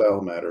matters,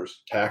 lifestyle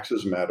matters,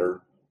 taxes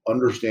matter,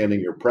 understanding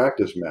your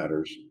practice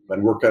matters.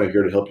 And we're kind of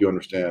here to help you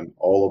understand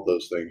all of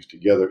those things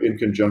together in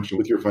conjunction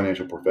with your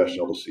financial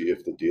professional to see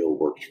if the deal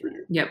works for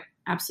you. Yep,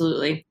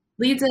 absolutely.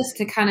 Leads us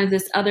to kind of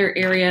this other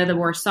area, the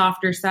more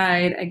softer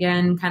side.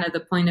 Again, kind of the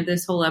point of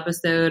this whole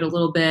episode, a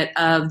little bit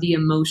of the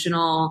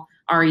emotional,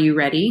 are you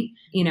ready?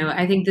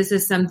 I think this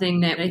is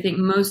something that I think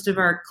most of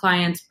our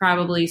clients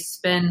probably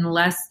spend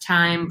less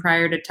time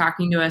prior to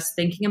talking to us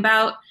thinking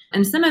about.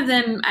 And some of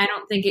them, I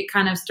don't think it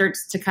kind of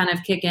starts to kind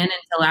of kick in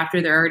until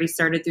after they're already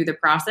started through the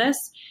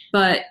process.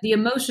 But the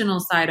emotional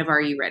side of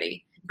are you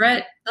ready?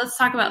 Brett, let's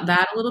talk about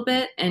that a little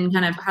bit and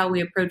kind of how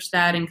we approach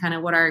that and kind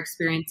of what our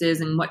experience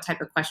is and what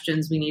type of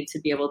questions we need to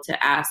be able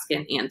to ask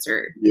and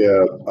answer.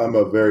 Yeah, I'm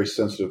a very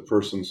sensitive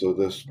person, so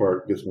this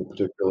part gets me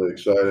particularly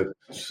excited.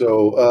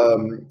 So,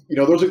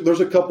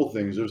 there's a couple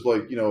things. There's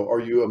like, are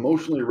you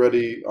emotionally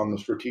ready on the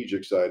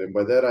strategic side? And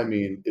by that, I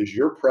mean, is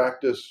your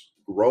practice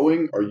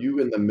growing? Are you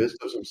in the midst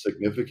of some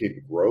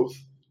significant growth?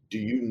 Do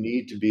you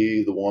need to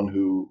be the one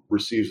who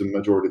receives the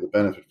majority of the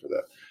benefit for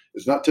that?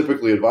 It's not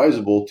typically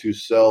advisable to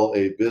sell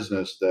a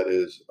business that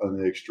is on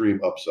the extreme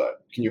upside.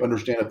 Can you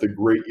understand if the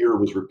great year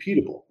was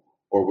repeatable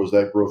or was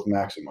that growth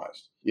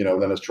maximized?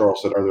 Then as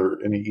Charles said, are there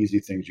any easy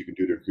things you can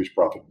do to increase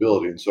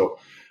profitability? And so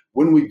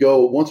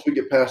once we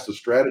get past the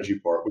strategy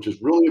part, which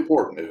is really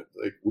important,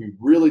 like we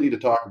really need to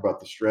talk about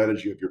the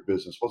strategy of your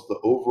business. What's the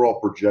overall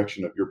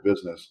projection of your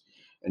business?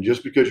 And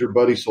just because your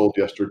buddy sold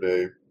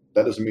yesterday,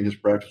 that doesn't mean his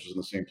practice was in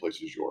the same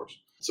place as yours.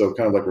 So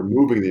kind of like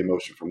removing the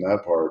emotion from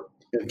that part.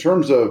 In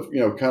terms of,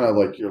 kind of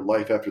like your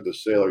life after the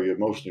sale, are you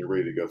emotionally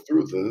ready to go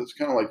through with it? It's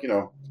kind of like,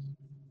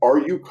 are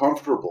you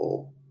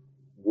comfortable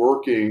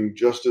working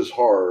just as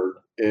hard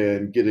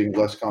and getting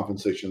less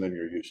compensation than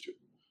you're used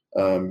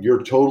to?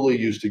 You're totally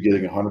used to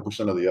getting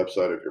 100% of the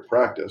upside of your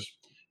practice.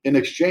 In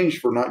exchange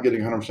for not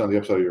getting 100% of the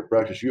upside of your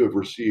practice, you have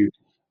received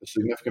a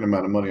significant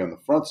amount of money on the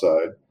front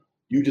side.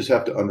 You just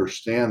have to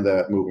understand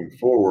that moving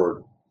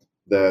forward,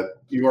 that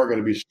you aren't going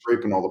to be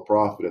scraping all the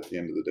profit at the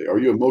end of the day. Are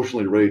you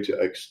emotionally ready to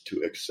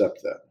accept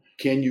that?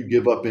 Can you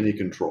give up any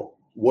control?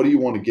 What do you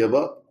want to give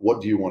up?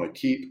 What do you want to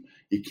keep?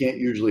 You can't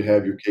usually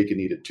have your cake and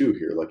eat it too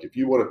here. Like if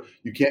you want to,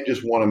 you can't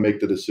just want to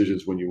make the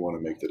decisions when you want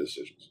to make the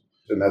decisions.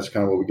 And that's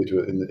kind of what we get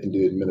to in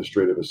the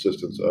administrative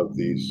assistance of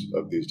these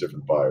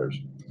different buyers.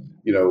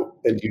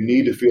 And you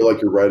need to feel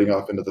like you're riding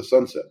off into the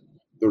sunset.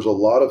 There's a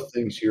lot of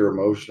things here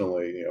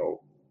emotionally,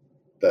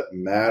 that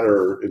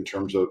matter in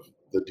terms of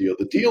the deal.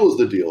 The deal is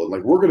the deal. And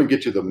like, we're going to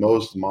get you the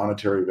most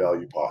monetary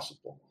value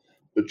possible.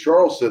 But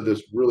Charles said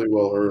this really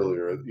well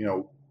earlier,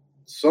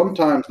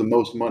 sometimes the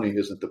most money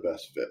isn't the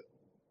best fit,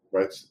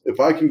 right? If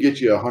I can get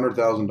you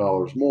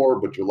 $100,000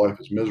 more, but your life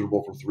is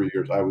miserable for 3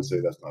 years, I would say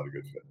that's not a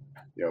good fit,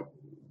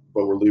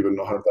 but we're leaving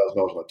 $100,000 on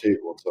the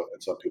table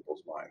in some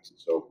people's minds. And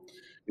so,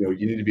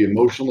 you need to be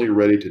emotionally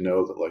ready to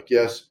know that like,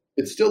 yes,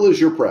 it still is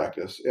your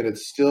practice and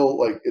it's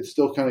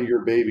still kind of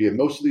your baby. And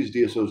most of these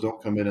DSOs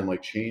don't come in and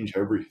like change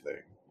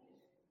everything.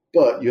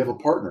 But you have a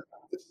partner.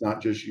 It's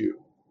not just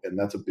you. And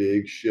that's a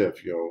big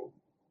shift.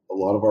 A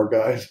lot of our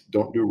guys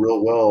don't do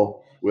real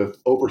well with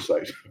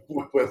oversight,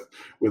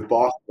 with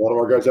boss. A lot of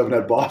our guys haven't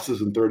had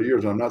bosses in 30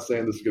 years. And I'm not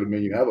saying this is going to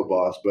mean you have a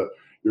boss, but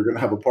you're going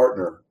to have a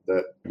partner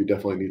that you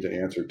definitely need to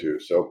answer to.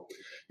 So,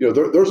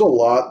 there's a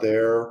lot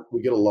there.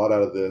 We get a lot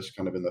out of this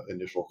kind of in the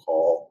initial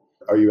call.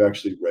 Are you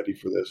actually ready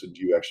for this? And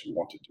do you actually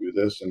want to do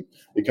this? And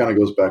it kind of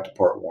goes back to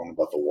part one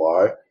about the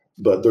why.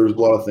 But there's a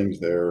lot of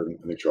things there, and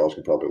I think Charles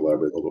can probably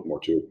elaborate a little bit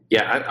more too.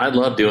 Yeah, I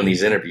love doing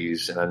these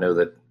interviews, and I know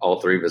that all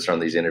three of us are on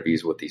these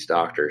interviews with these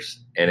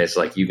doctors, and it's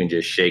like you can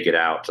just shake it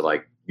out to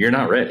like, you're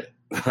not ready.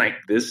 Like,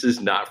 this is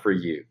not for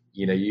you.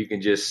 You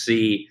can just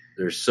see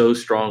they're so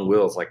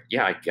strong-willed. It's like,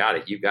 yeah, I got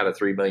it. You've got a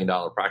 $3 million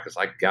practice.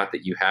 I got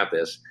that you have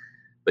this,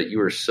 but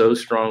you are so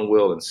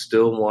strong-willed and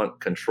still want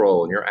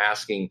control, and you're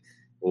asking,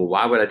 well,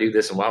 why would I do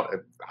this? And why?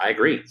 I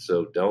agree,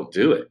 so don't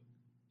do it.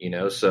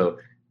 So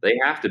they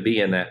have to be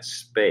in that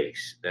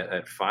space,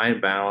 that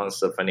fine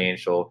balance of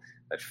financial,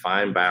 that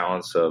fine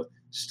balance of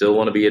still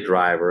want to be a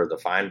driver, the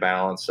fine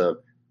balance of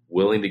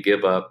willing to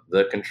give up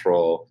the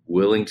control,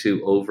 willing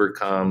to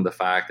overcome the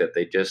fact that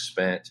they just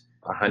spent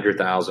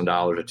 $100,000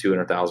 or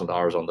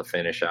 $200,000 on the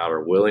finish out,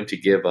 or willing to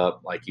give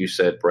up, like you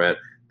said, Brett,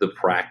 the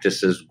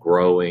practice is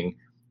growing,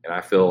 And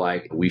I feel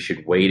like we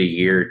should wait a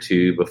year or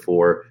two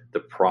before the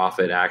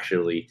profit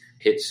actually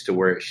hits to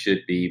where it should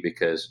be,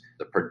 because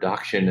the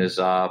production is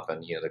up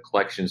and, the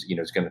collections,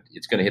 it's going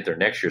to hit there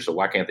next year. So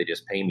why can't they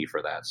just pay me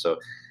for that? So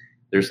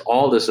there's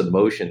all this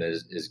emotion that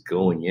is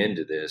going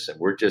into this, and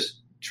we're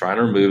just trying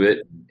to remove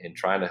it and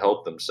trying to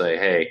help them say,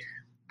 hey,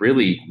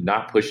 really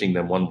not pushing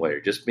them one way,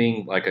 or just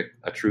being like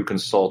a true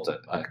consultant,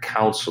 a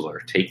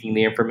counselor, taking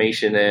the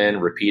information in,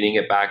 repeating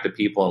it back to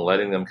people and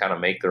letting them kind of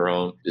make their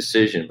own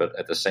decision. But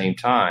at the same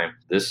time,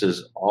 this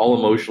is all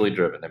emotionally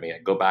driven. I mean, I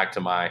go back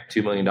to my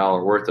 $2 million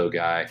ortho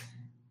guy,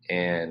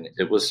 and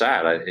it was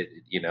sad.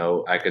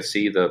 I could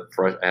see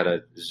I had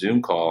a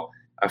Zoom call.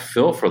 I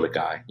feel for the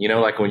guy,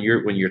 like when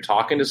you're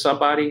talking to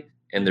somebody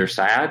and they're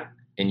sad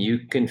and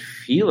you can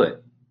feel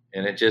it,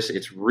 and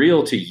it's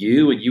real to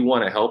you, and you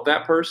want to help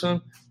that person,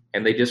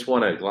 and they just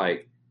want to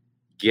like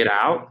get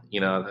out.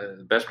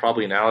 The best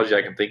probably analogy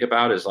I can think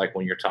about is like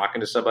when you're talking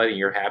to somebody and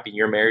you're happy and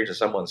you're married and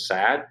someone's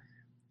sad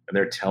and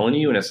they're telling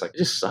you, and it's like, it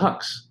just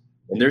sucks.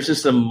 And there's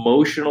this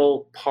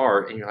emotional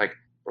part, and you're like,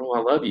 bro, I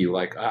love you.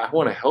 Like, I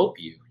want to help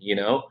you,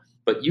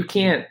 but you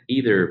can't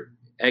either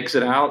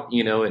exit out,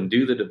 and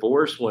do the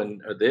divorce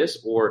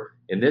or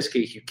in this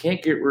case, you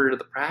can't get rid of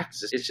the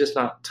practice. It's just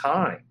not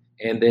time.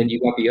 And then you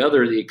got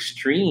the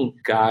extreme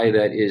guy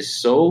that is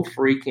so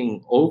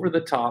freaking over the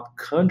top,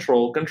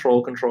 control,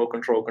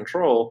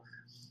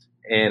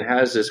 and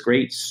has this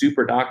great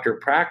super doctor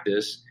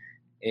practice.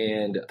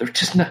 And they're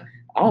just not,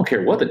 I don't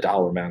care what the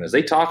dollar amount is.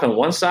 They talk on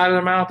one side of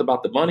their mouth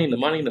about the money, and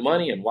why,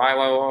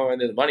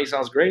 and then the money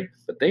sounds great,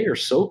 but they are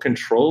so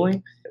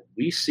controlling that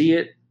we see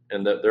it,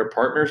 and their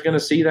partner is going to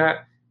see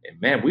that. And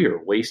man, we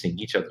are wasting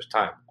each other's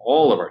time,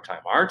 all of our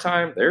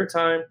time, their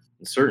time.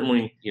 And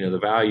certainly, the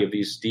value of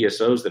these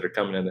DSOs that are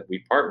coming in that we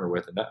partner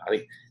with. And I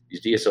think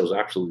these DSOs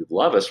absolutely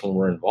love us when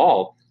we're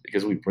involved,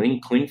 because we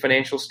bring clean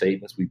financial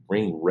statements. We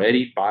bring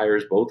ready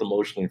buyers, both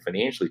emotionally and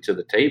financially, to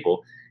the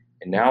table.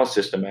 And now it's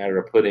just a matter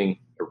of putting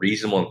a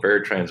reasonable and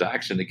fair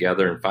transaction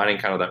together and finding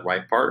kind of that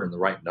right partner and the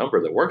right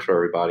number that works for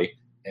everybody.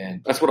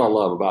 And that's what I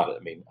love about it.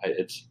 I mean,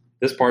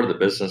 this part of the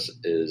business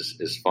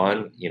is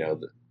fun,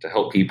 to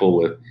help people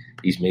with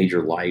these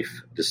major life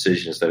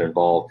decisions that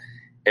involve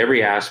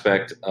every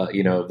aspect, of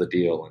the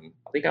deal. And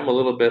I think I'm a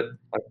little bit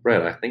like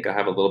Brett. I think I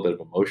have a little bit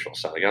of emotional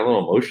side. I got a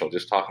little emotional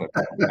just talking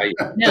about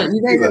it. No,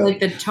 you guys are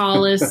like the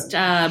tallest,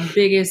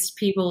 biggest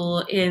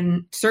people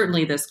in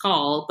certainly this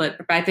call, but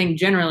I think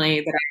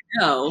generally that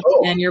I know.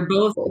 Oh. And you're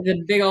both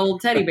the big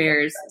old teddy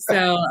bears.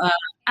 So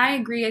I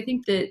agree. I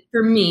think that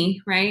for me,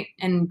 right,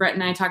 and Brett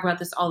and I talk about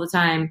this all the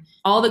time,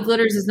 all that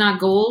glitters is not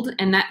gold.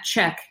 And that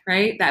check,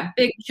 right, that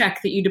big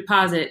check that you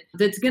deposit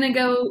that's going to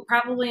go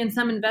probably in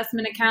some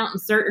investment account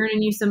and start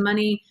earning you some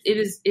money. It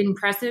is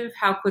impressive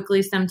how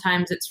quickly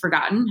sometimes it's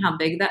forgotten how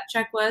big that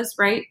check was,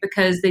 right,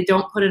 because they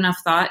don't put enough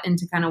thought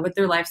into kind of what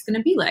their life's going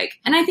to be like.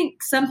 And I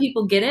think some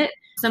people get it.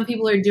 Some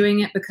people are doing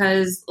it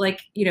because,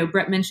 like,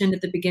 Brett mentioned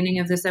at the beginning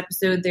of this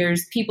episode,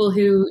 there's people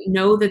who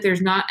know that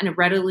there's not a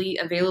readily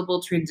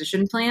available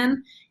transition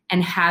plan,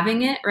 and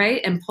having it,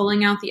 right, and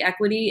pulling out the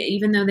equity,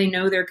 even though they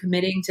know they're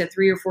committing to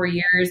 3 or 4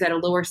 years at a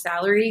lower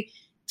salary,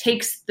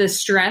 takes the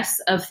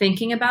stress of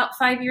thinking about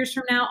 5 years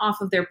from now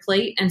off of their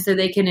plate. And so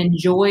they can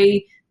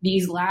enjoy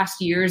these last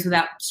years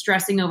without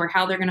stressing over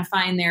how they're going to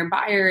find their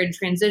buyer and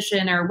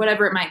transition or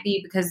whatever it might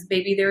be, because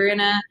maybe they're in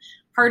a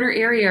harder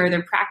area or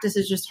their practice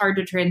is just hard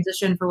to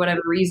transition for whatever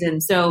reason.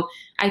 So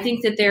I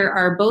think that there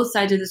are both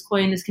sides of this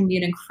coin. This can be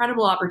an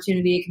incredible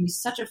opportunity. It can be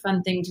such a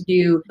fun thing to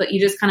do, but you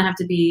just kind of have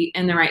to be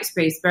in the right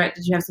space. Brett,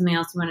 did you have something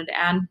else you wanted to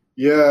add?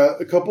 Yeah,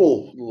 a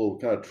couple little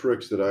kind of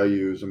tricks that I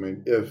use. I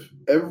mean, if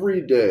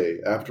every day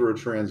after a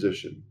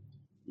transition,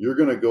 you're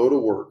going to go to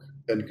work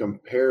and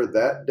compare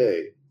that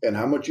day and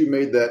how much you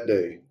made that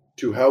day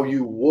to how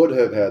you would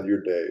have had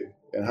your day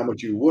and how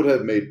much you would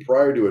have made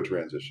prior to a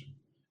transition.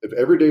 If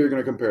every day you're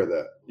going to compare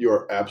that, you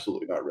are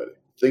absolutely not ready.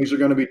 Things are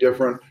going to be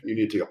different. You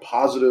need to take a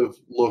positive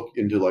look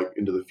into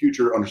the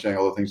future, understanding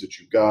all the things that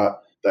you've got.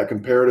 That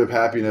comparative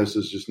happiness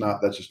is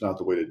that's just not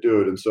the way to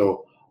do it. And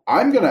so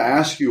I'm going to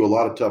ask you a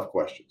lot of tough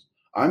questions.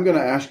 I'm going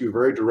to ask you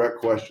very direct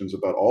questions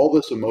about all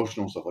this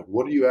emotional stuff. Like,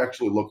 what are you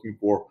actually looking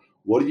for?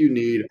 What do you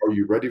need? Are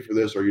you ready for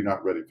this? Are you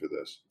not ready for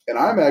this? And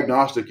I'm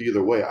agnostic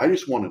either way. I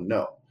just want to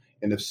know.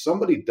 And if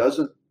somebody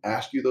doesn't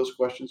ask you those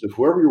questions, if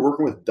whoever you're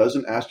working with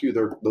doesn't ask you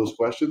those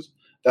questions,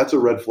 that's a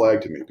red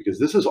flag to me, because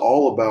this is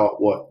all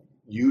about what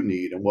you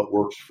need and what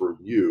works for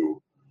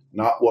you,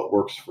 not what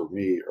works for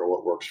me or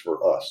what works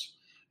for us.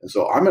 And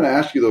so I'm going to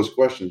ask you those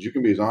questions. You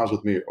can be as honest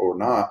with me or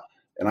not,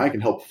 and I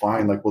can help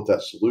find what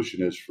that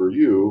solution is for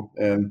you.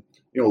 And,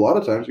 a lot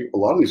of times, a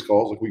lot of these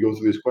calls, we go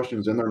through these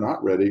questions and they're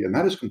not ready, and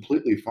that is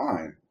completely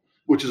fine,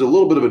 which is a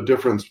little bit of a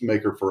difference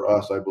maker for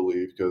us, I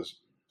believe, because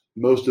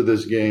most of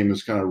this game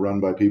is kind of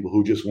run by people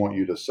who just want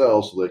you to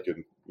sell so they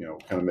can,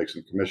 kind of make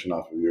some commission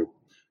off of you.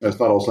 And it's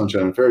not all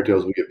sunshine and fairy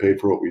tales. We get paid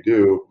for what we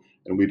do,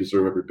 and we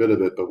deserve every bit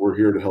of it, but we're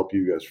here to help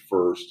you guys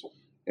first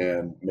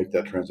and make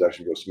that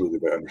transaction go smoothly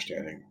by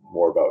understanding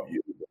more about you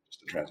than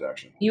just a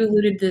transaction. You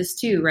alluded to this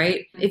too,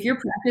 right? If your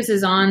practice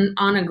is on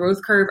a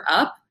growth curve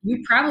up,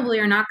 you probably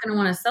are not going to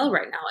want to sell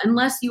right now,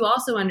 unless you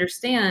also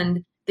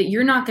understand that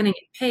you're not going to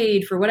get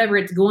paid for whatever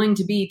it's going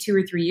to be 2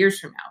 or 3 years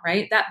from now,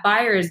 right? That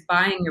buyer is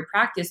buying your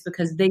practice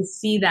because they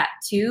see that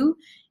too,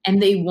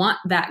 and they want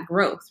that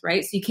growth,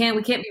 right? So we can't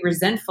be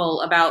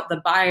resentful about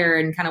the buyer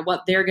and kind of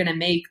what they're going to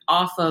make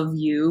off of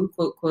you,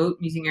 quote, quote,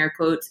 using air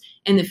quotes,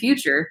 in the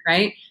future,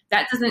 right?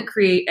 That doesn't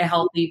create a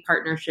healthy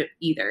partnership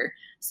either.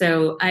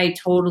 So I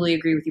totally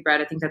agree with you, Brad.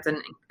 I think that's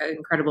an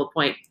incredible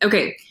point.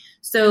 Okay,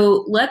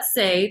 so let's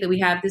say that we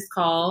have this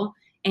call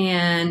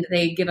and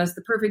they give us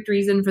the perfect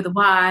reason for the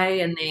why,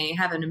 and they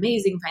have an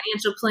amazing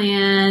financial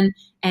plan,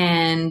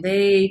 and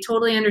they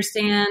totally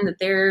understand that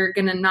they're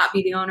going to not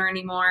be the owner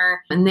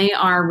anymore, and they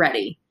are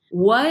ready.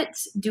 What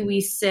do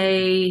we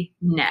say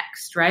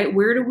next, right?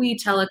 Where do we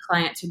tell a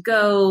client to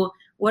go?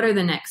 What are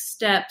the next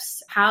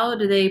steps? How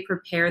do they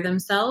prepare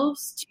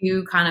themselves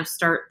to kind of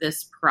start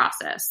this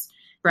process?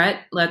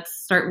 Brett, let's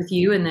start with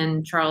you, and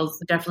then Charles,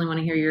 definitely want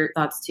to hear your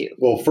thoughts too.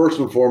 Well, first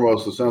and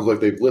foremost, it sounds like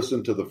they've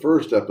listened to the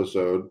first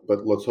episode,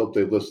 but let's hope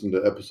they've listened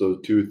to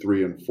episode 2,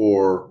 3, and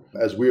 4,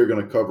 as we are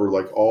going to cover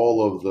like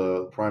all of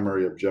the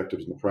primary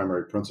objectives and the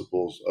primary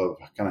principles of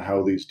kind of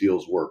how these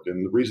deals work.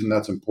 And the reason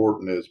that's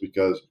important is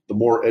because the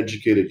more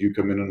educated you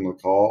come in on the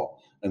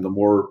call, and the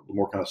more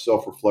kind of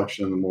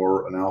self-reflection and the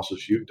more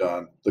analysis you've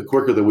done, the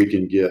quicker that we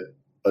can get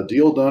a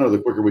deal done, or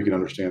the quicker we can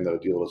understand that a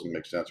deal doesn't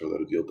make sense or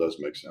that a deal does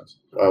make sense.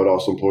 I would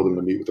also implore them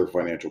to meet with their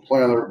financial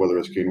planner, whether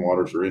it's Cain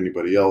Watters or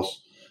anybody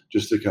else,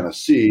 just to kind of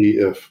see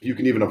if you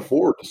can even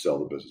afford to sell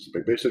the business.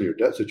 Based on your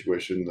debt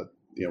situation,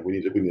 that we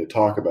need to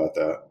talk about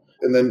that.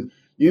 And then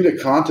you need to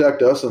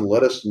contact us and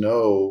let us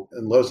know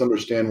and let us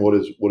understand what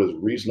is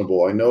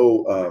reasonable. I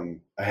know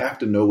I have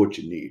to know what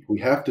you need.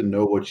 We have to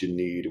know what you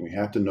need, and we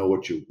have to know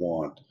what you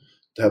want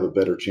to have a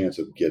better chance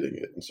of getting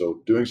it. And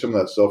so doing some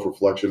of that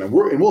self-reflection, and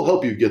we'll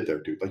help you get there,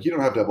 dude. Like, you don't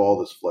have to have all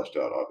this fleshed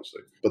out,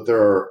 obviously, but there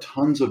are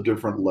tons of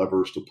different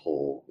levers to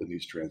pull in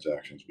these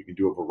transactions. We can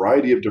do a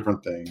variety of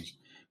different things,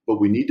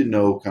 but we need to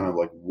know kind of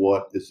like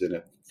what is in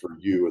it for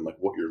you and like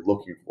what you're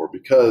looking for.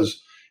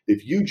 Because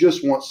if you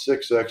just want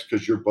 6X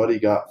because your buddy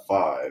got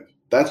 5,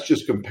 that's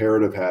just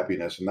comparative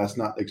happiness. And that's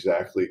not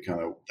exactly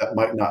that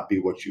might not be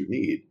what you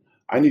need.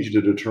 I need you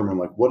to determine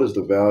like what is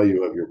the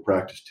value of your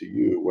practice to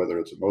you, whether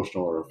it's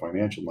emotional or a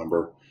financial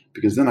number,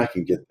 because then I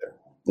can get there.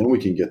 Then we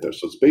can get there.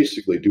 So it's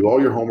basically do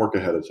all your homework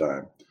ahead of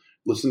time,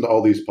 listen to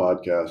all these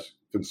podcasts,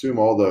 consume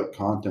all the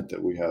content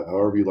that we have,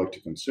 however you like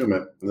to consume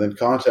it, and then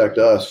contact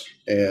us,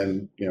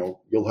 and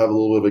you'll have a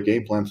little bit of a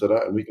game plan set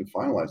out, and we can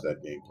finalize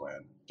that game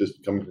plan.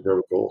 Just come prepared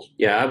with goals.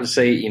 Yeah, I would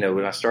say,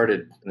 when I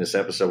started in this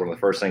episode, one of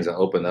the first things I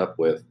opened up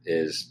with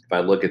is if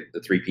I look at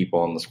the 3 people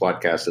on the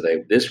Squadcast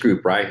today, this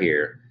group right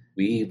here,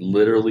 we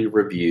literally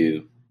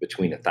review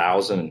between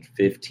 1,000 and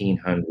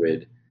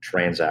 1,500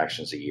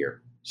 transactions a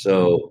year.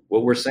 So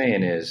what we're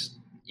saying is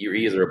you're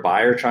either a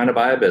buyer trying to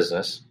buy a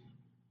business,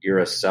 you're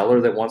a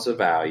seller that wants a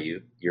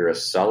value, you're a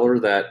seller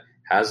that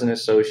has an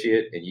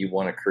associate and you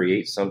want to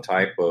create some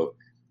type of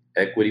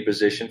equity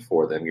position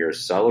for them, you're a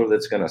seller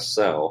that's going to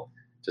sell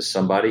to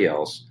somebody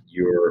else,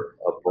 you're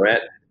a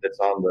Brett that's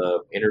on the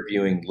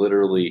interviewing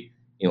literally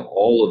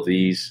all of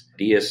these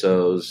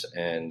DSOs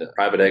and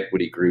private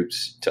equity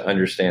groups to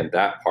understand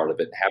that part of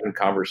it, having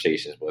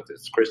conversations with it.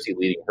 It's Christy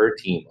leading her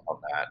team on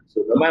that.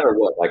 So no matter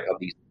what, like of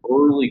these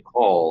early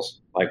calls,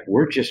 like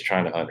we're just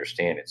trying to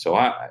understand it. So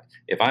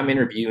if I'm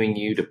interviewing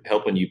you to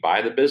helping you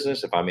buy the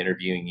business, if I'm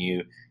interviewing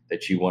you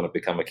that you want to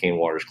become a Cain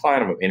Watters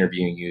client, I'm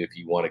interviewing you if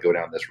you want to go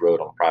down this road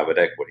on private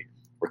equity.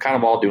 We're kind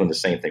of all doing the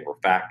same thing. We're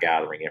fact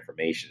gathering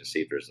information to see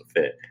if there's a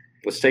fit.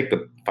 Let's take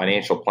the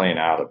financial plan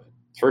out of it.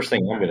 First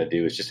thing I'm going to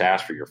do is just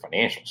ask for your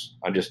financials.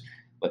 I'm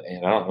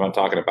not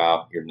talking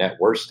about your net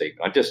worth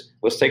statement.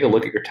 Let's take a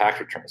look at your tax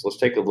returns. Let's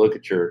take a look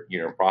at your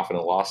profit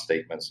and loss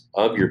statements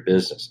of your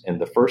business. And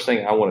the first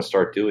thing I want to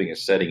start doing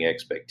is setting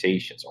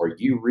expectations. Are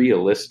you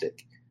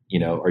realistic?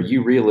 Are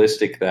you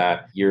realistic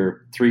that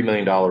your $3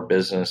 million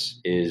business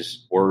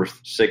is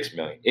worth $6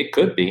 million? It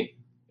could be.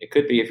 It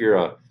could be if you're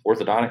a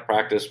orthodontic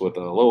practice with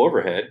a low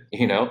overhead.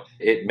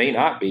 It may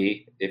not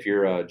be if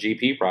you're a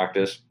GP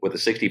practice with a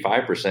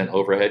 65%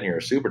 overhead and you're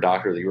a super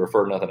doctor that you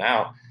refer nothing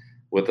out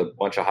with a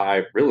bunch of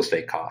high real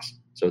estate costs.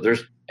 So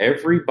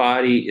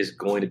everybody is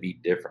going to be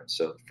different.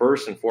 So the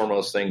first and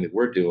foremost thing that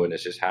we're doing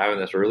is just having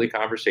this early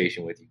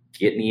conversation with you,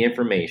 getting the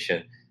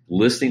information,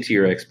 listening to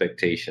your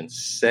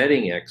expectations,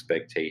 setting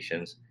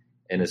expectations,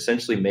 and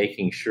essentially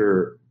making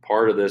sure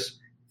part of this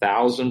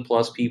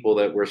 1,000+ people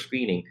that we're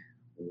screening,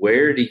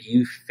 where do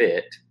you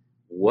fit?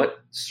 What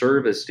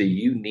service do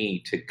you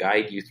need to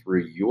guide you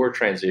through your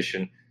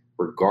transition,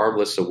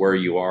 regardless of where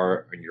you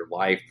are in your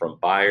life, from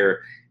buyer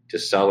to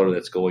seller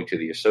that's going to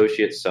the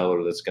associate,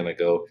 seller that's going to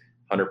go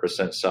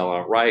 100% sell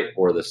outright,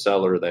 or the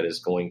seller that is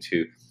going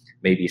to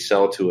maybe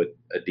sell to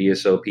a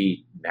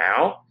DSOP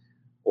now,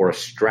 or a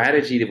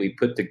strategy that we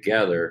put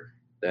together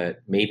that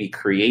maybe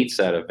creates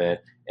that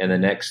event in the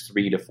next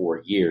 3 to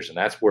 4 years. And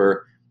that's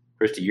where,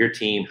 Christy, your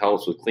team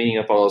helps with cleaning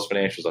up all those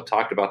financials. I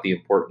talked about the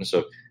importance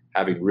of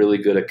having really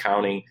good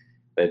accounting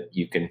that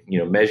you can,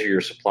 measure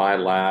your supply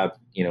lab,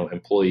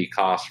 employee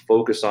costs,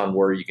 focus on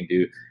where you can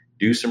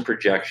do some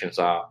projections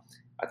out.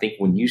 I think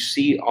when you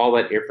see all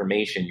that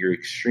information, you're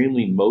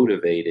extremely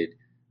motivated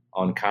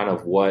on kind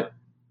of what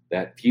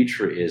that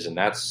future is. And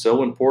that's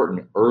so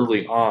important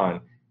early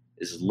on,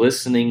 is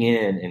listening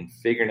in and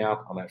figuring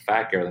out on that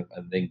fact area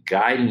and then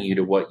guiding you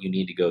to what you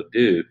need to go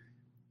do.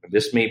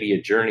 This may be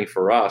a journey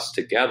for us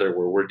together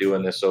where we're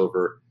doing this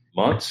over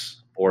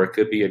months, or it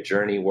could be a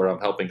journey where I'm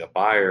helping a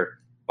buyer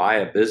buy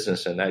a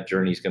business, and that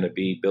journey is going to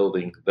be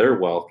building their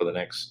wealth for the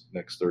next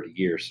 30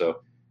 years.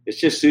 So it's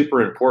just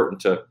super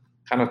important to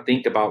kind of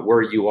think about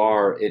where you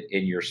are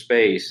in your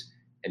space,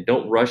 and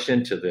don't rush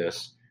into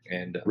this,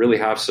 and really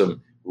have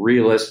some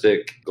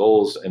realistic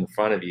goals in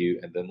front of you.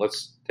 And then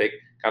let's take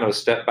kind of a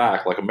step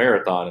back like a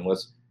marathon, and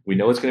we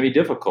know it's going to be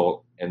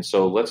difficult. And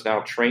so let's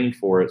now train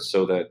for it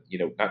so that,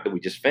 not that we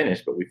just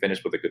finish, but we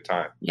finish with a good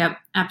time. Yep,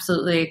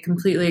 absolutely.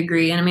 Completely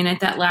agree. And I mean, at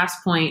that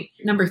last point,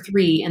 number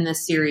 3 in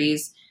this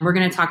series, we're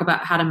going to talk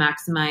about how to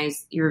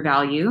maximize your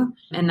value.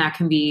 And that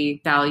can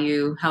be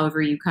value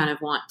however you kind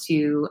of want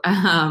to,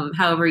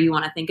 however you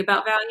want to think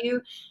about value,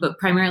 but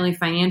primarily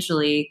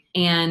financially.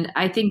 And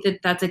I think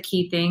that that's a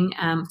key thing.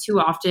 Too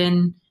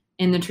often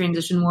in the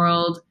transition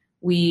world,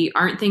 we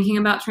aren't thinking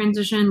about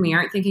transition. We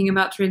aren't thinking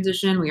about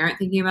transition. We aren't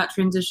thinking about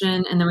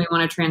transition. And then we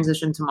want to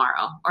transition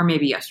tomorrow or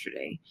maybe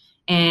yesterday.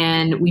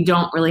 And we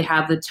don't really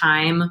have the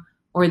time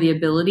or the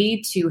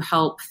ability to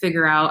help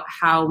figure out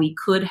how we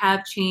could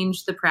have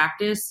changed the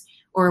practice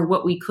or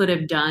what we could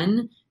have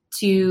done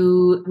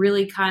to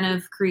really kind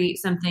of create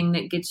something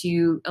that gets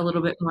you a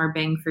little bit more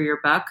bang for your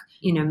buck.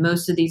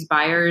 Most of these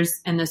buyers,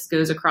 and this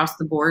goes across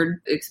the board,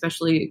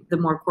 especially the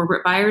more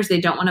corporate buyers, they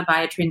don't want to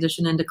buy a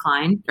transition in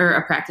decline or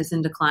a practice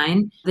in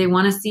decline. They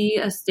want to see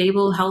a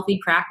stable, healthy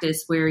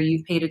practice where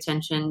you've paid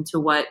attention to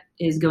what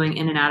is going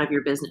in and out of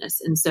your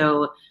business. And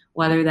so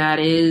whether that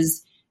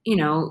is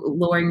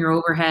lowering your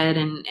overhead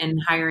and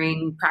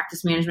hiring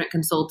practice management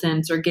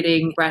consultants, or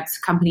getting Brett's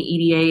company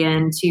EDA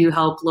in to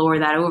help lower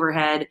that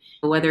overhead,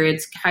 whether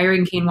it's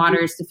hiring Kane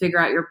Waters to figure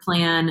out your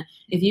plan.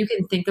 If you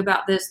can think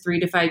about this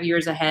 3 to 5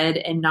 years ahead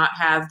and not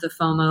have the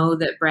FOMO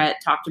that Brett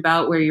talked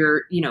about, where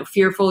you're,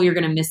 fearful you're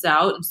going to miss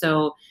out. And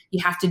so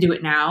you have to do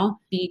it now.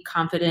 Be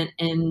confident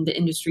in the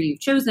industry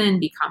you've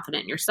chosen, be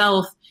confident in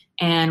yourself,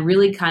 and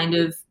really kind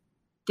of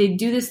they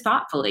do this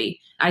thoughtfully.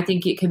 I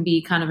think it can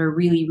be kind of a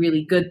really,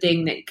 really good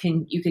thing that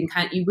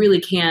you really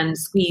can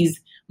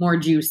squeeze more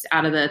juice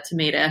out of the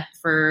tomato,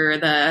 for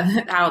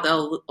how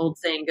the old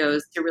saying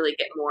goes, to really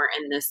get more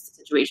in this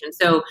situation.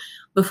 So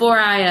before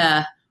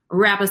I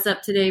wrap us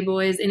up today,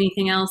 boys,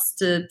 anything else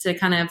to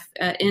kind of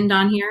end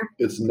on here?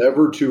 It's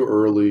never too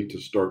early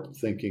to start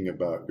thinking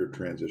about your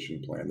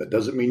transition plan. That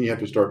doesn't mean you have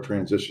to start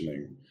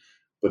transitioning,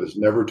 but it's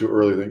never too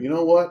early to think, you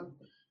know what?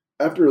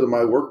 After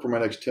my work for my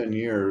next 10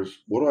 years,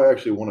 what do I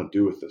actually want to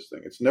do with this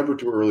thing? It's never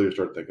too early to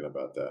start thinking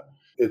about that.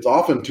 It's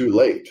often too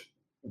late,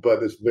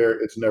 but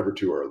it's never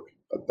too early.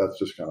 That's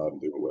just kind of how to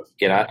deal with.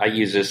 Yeah, I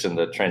use this in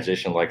the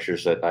transition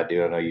lectures that I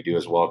do. I know you do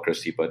as well,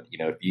 Christy, but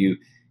if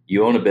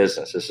you own a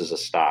business, this is a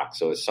stock.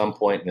 So at some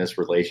point in this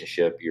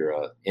relationship,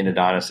 you're an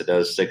endodontist that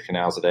does 6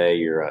 canals a day.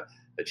 You're a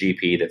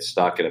GP that's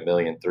stuck at $1.3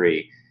 million.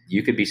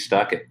 You could be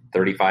stuck at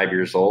 35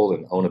 years old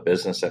and own a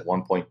business at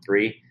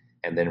 1.3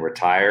 and then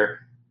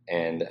retire.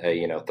 And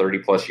 30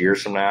 plus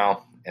years from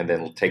now, and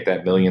then take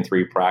that $1.3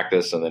 million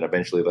practice and then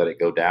eventually let it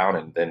go down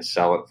and then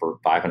sell it for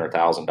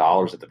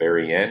 $500,000 at the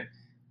very end,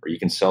 or you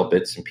can sell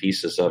bits and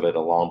pieces of it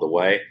along the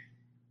way.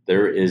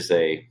 There is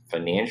a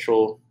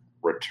financial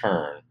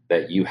return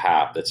that you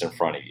have that's in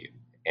front of you.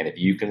 And if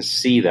you can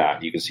see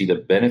that, you can see the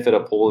benefit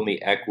of pulling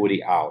the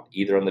equity out,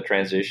 either on the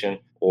transition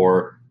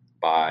or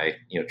by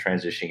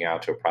transitioning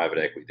out to a private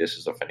equity. This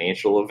is a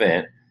financial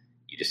event.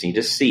 You just need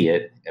to see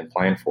it and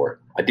plan for it.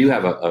 I do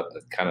have a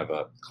kind of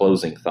a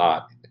closing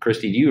thought.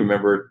 Christy, do you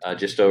remember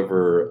just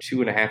over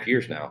 2.5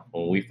 years now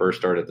when we first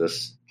started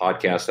this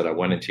podcast that I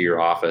went into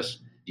your office?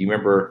 Do you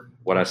remember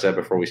what I said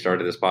before we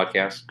started this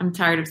podcast? I'm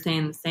tired of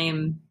saying the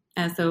same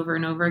as over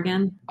and over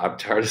again. I'm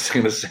tired of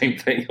saying the same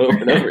thing over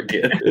and over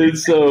again. And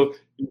so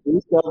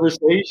this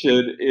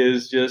conversation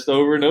is just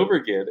over and over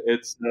again.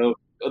 It's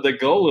the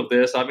goal of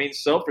this,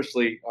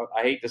 selfishly,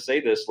 I hate to say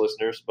this,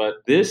 listeners, but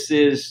this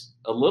is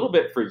a little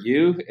bit for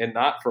you and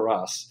not for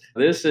us.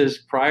 This is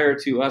prior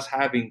to us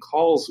having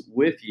calls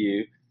with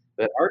you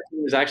that our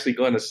team is actually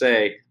going to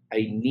say,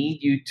 I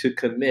need you to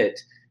commit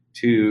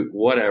to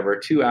whatever,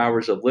 2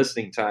 hours of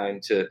listening time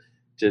to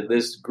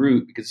this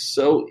group, because it's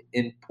so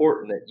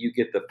important that you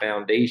get the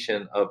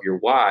foundation of your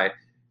why.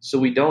 So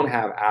we don't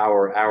have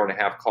hour and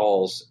a half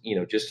calls,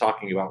 just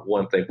talking about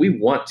one thing. I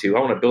want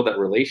to build that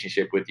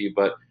relationship with you,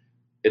 but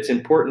it's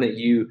important that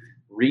you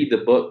read the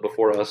book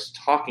before us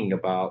talking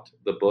about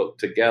the book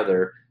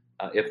together.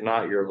 If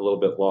not, you're a little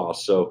bit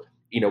lost. So,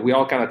 we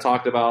all kind of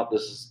talked about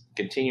this is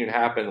continuing to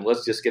happen.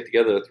 Let's just get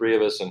together, the three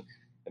of us, and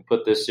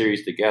put this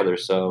series together.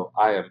 So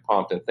I am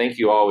pumped. And thank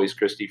you always,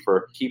 Christy,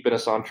 for keeping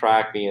us on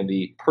track, being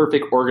the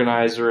perfect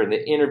organizer and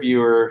the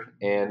interviewer.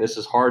 And this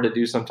is hard to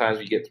do sometimes.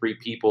 You get 3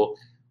 people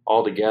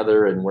all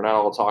together and we're not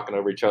all talking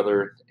over each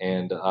other.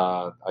 And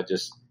I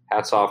just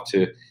hats off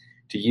to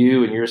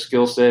you and your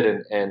skill set.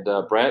 And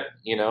Brett,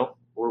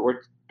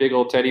 we're big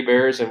old teddy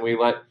bears, and we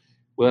let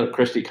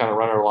Christy kind of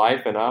run her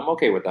life, and I'm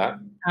okay with that.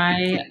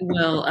 I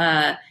will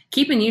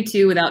keeping you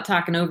two without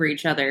talking over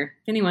each other.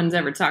 If anyone's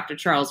ever talked to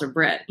Charles or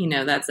Brett,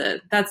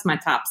 that's my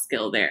top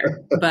skill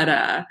there.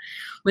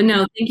 But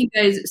no, thank you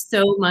guys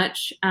so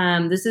much.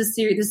 This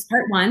is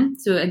part 1.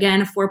 So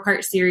again, a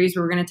 4-part series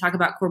where we're going to talk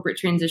about corporate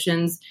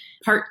transitions.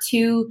 Part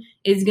 2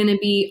 is going to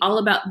be all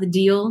about the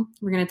deal.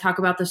 We're going to talk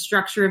about the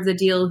structure of the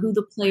deal, who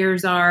the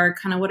players are,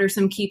 kind of what are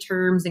some key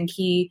terms and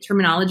key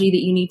terminology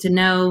that you need to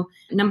know.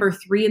 Number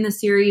 3 in the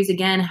series,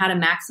 again, how to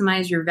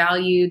maximize your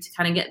value to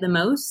kind of get the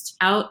most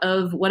out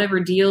of whatever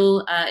deal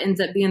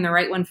ends up being the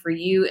right one for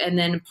you. And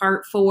then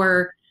part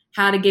 4,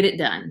 how to get it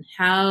done,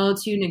 how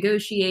to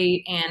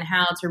negotiate, and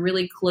how to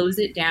really close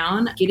it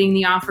down. Getting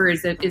the offer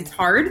is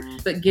hard,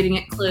 but getting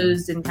it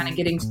closed and kind of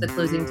getting to the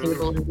closing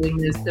table and doing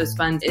those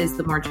funds is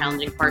the more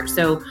challenging part.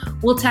 So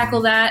we'll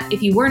tackle that.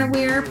 If you weren't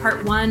aware,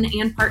 part 1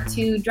 and part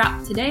 2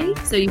 dropped today.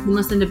 So you can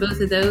listen to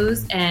both of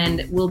those,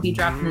 and we'll be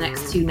dropping the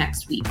next 2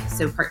 next week.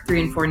 So part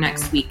 3 and 4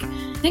 next week.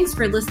 Thanks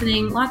for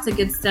listening. Lots of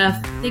good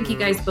stuff. Thank you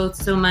guys both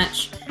so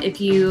much.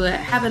 If you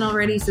haven't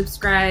already,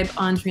 subscribe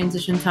on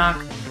Transition Talk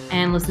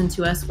and listen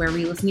to us where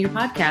we listen to your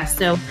podcast.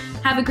 So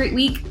have a great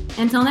week.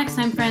 Until next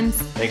time, friends.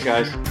 Thanks,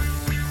 guys.